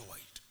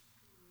self-employed.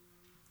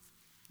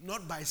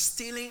 Not by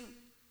stealing,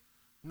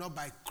 not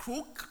by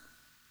crook,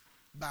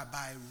 but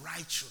by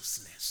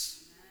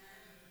righteousness.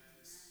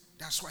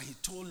 That's why he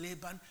told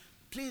Laban,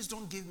 please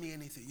don't give me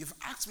anything. You've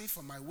asked me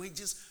for my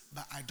wages,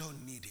 but I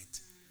don't need it.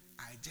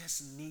 I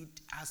just need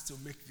us to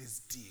make this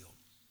deal.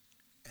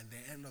 And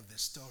the end of the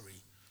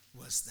story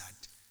was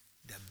that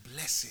the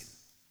blessing,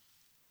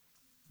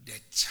 the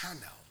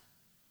channel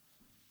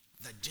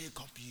that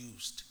Jacob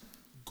used,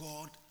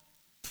 God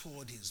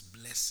poured his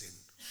blessing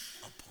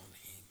upon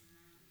him.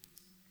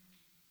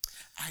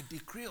 I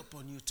decree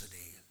upon you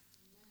today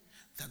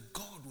that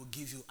God will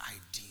give you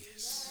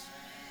ideas.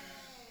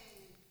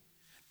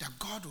 That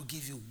God will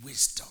give you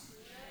wisdom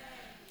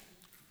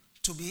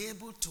to be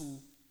able to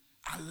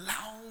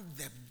allow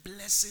the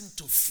blessing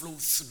to flow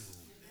through.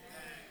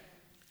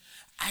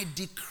 I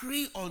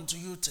decree unto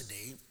you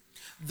today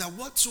that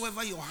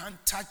whatsoever your hand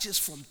touches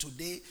from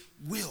today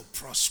will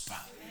prosper.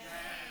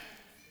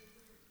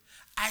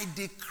 I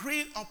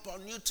decree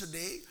upon you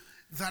today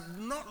that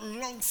not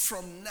long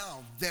from now,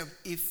 the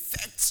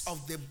effects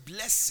of the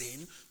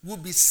blessing will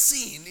be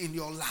seen in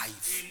your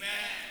life.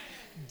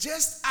 Amen.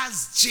 Just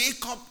as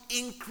Jacob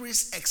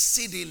increased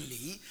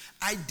exceedingly,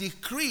 I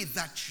decree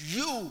that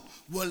you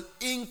will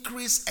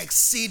increase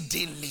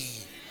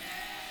exceedingly.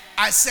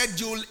 I said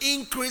you will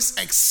increase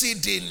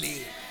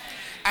exceedingly.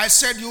 I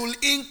said you will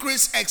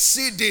increase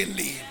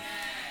exceedingly.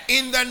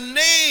 In the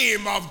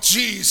name of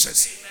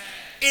Jesus.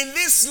 In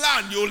this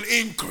land you will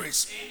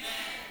increase.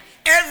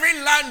 Every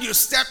land you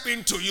step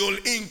into you will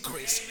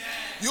increase.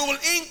 You will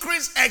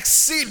increase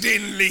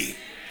exceedingly.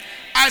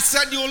 I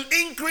said you will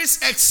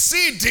increase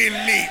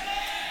exceedingly.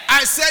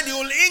 I said you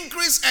will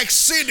increase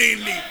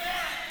exceedingly.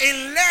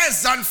 In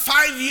less than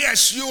 5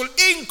 years you will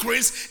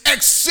increase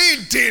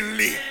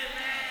exceedingly.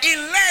 In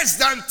less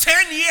than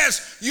 10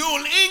 years, you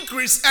will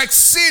increase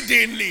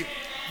exceedingly.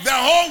 The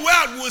whole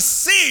world will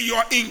see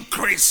your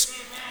increase.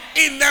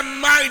 In the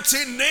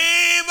mighty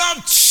name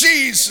of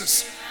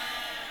Jesus.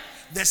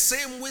 The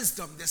same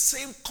wisdom, the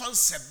same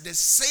concept, the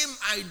same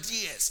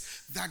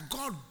ideas that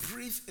God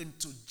breathed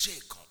into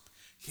Jacob,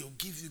 he'll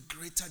give you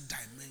greater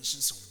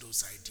dimensions of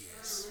those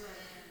ideas.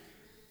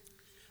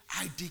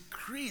 I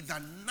decree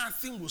that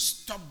nothing will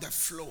stop the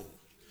flow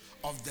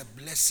of the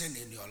blessing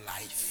in your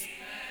life.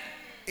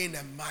 In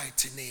the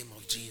mighty name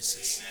of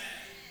Jesus.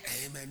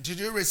 Amen. Did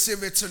you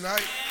receive it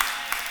tonight?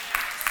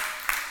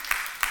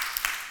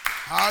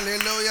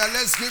 Hallelujah.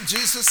 Let's give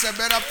Jesus a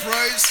better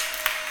praise.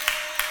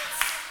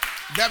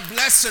 The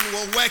blessing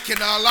will work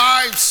in our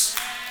lives.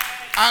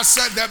 I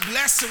said the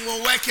blessing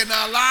will work in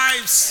our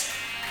lives.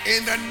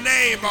 In the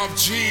name of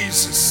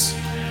Jesus.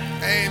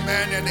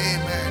 Amen and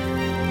amen.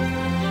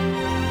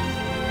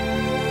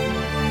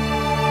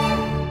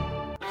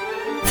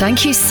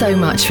 Thank you so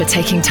much for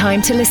taking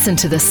time to listen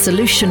to the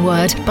Solution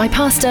Word by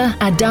Pastor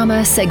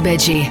Adama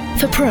Segbeji.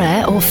 For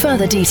prayer or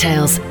further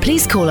details,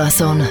 please call us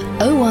on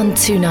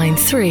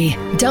 01293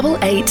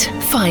 88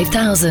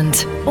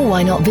 5000. Or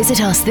why not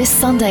visit us this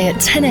Sunday at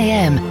 10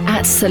 a.m.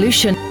 at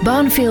Solution,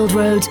 Barnfield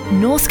Road,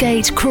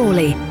 Northgate,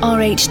 Crawley,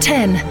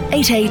 RH10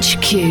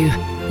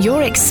 8HQ.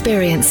 Your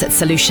experience at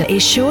Solution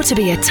is sure to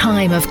be a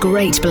time of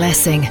great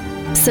blessing.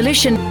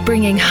 Solution,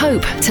 bringing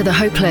hope to the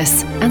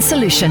hopeless and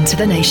solution to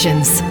the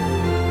nations.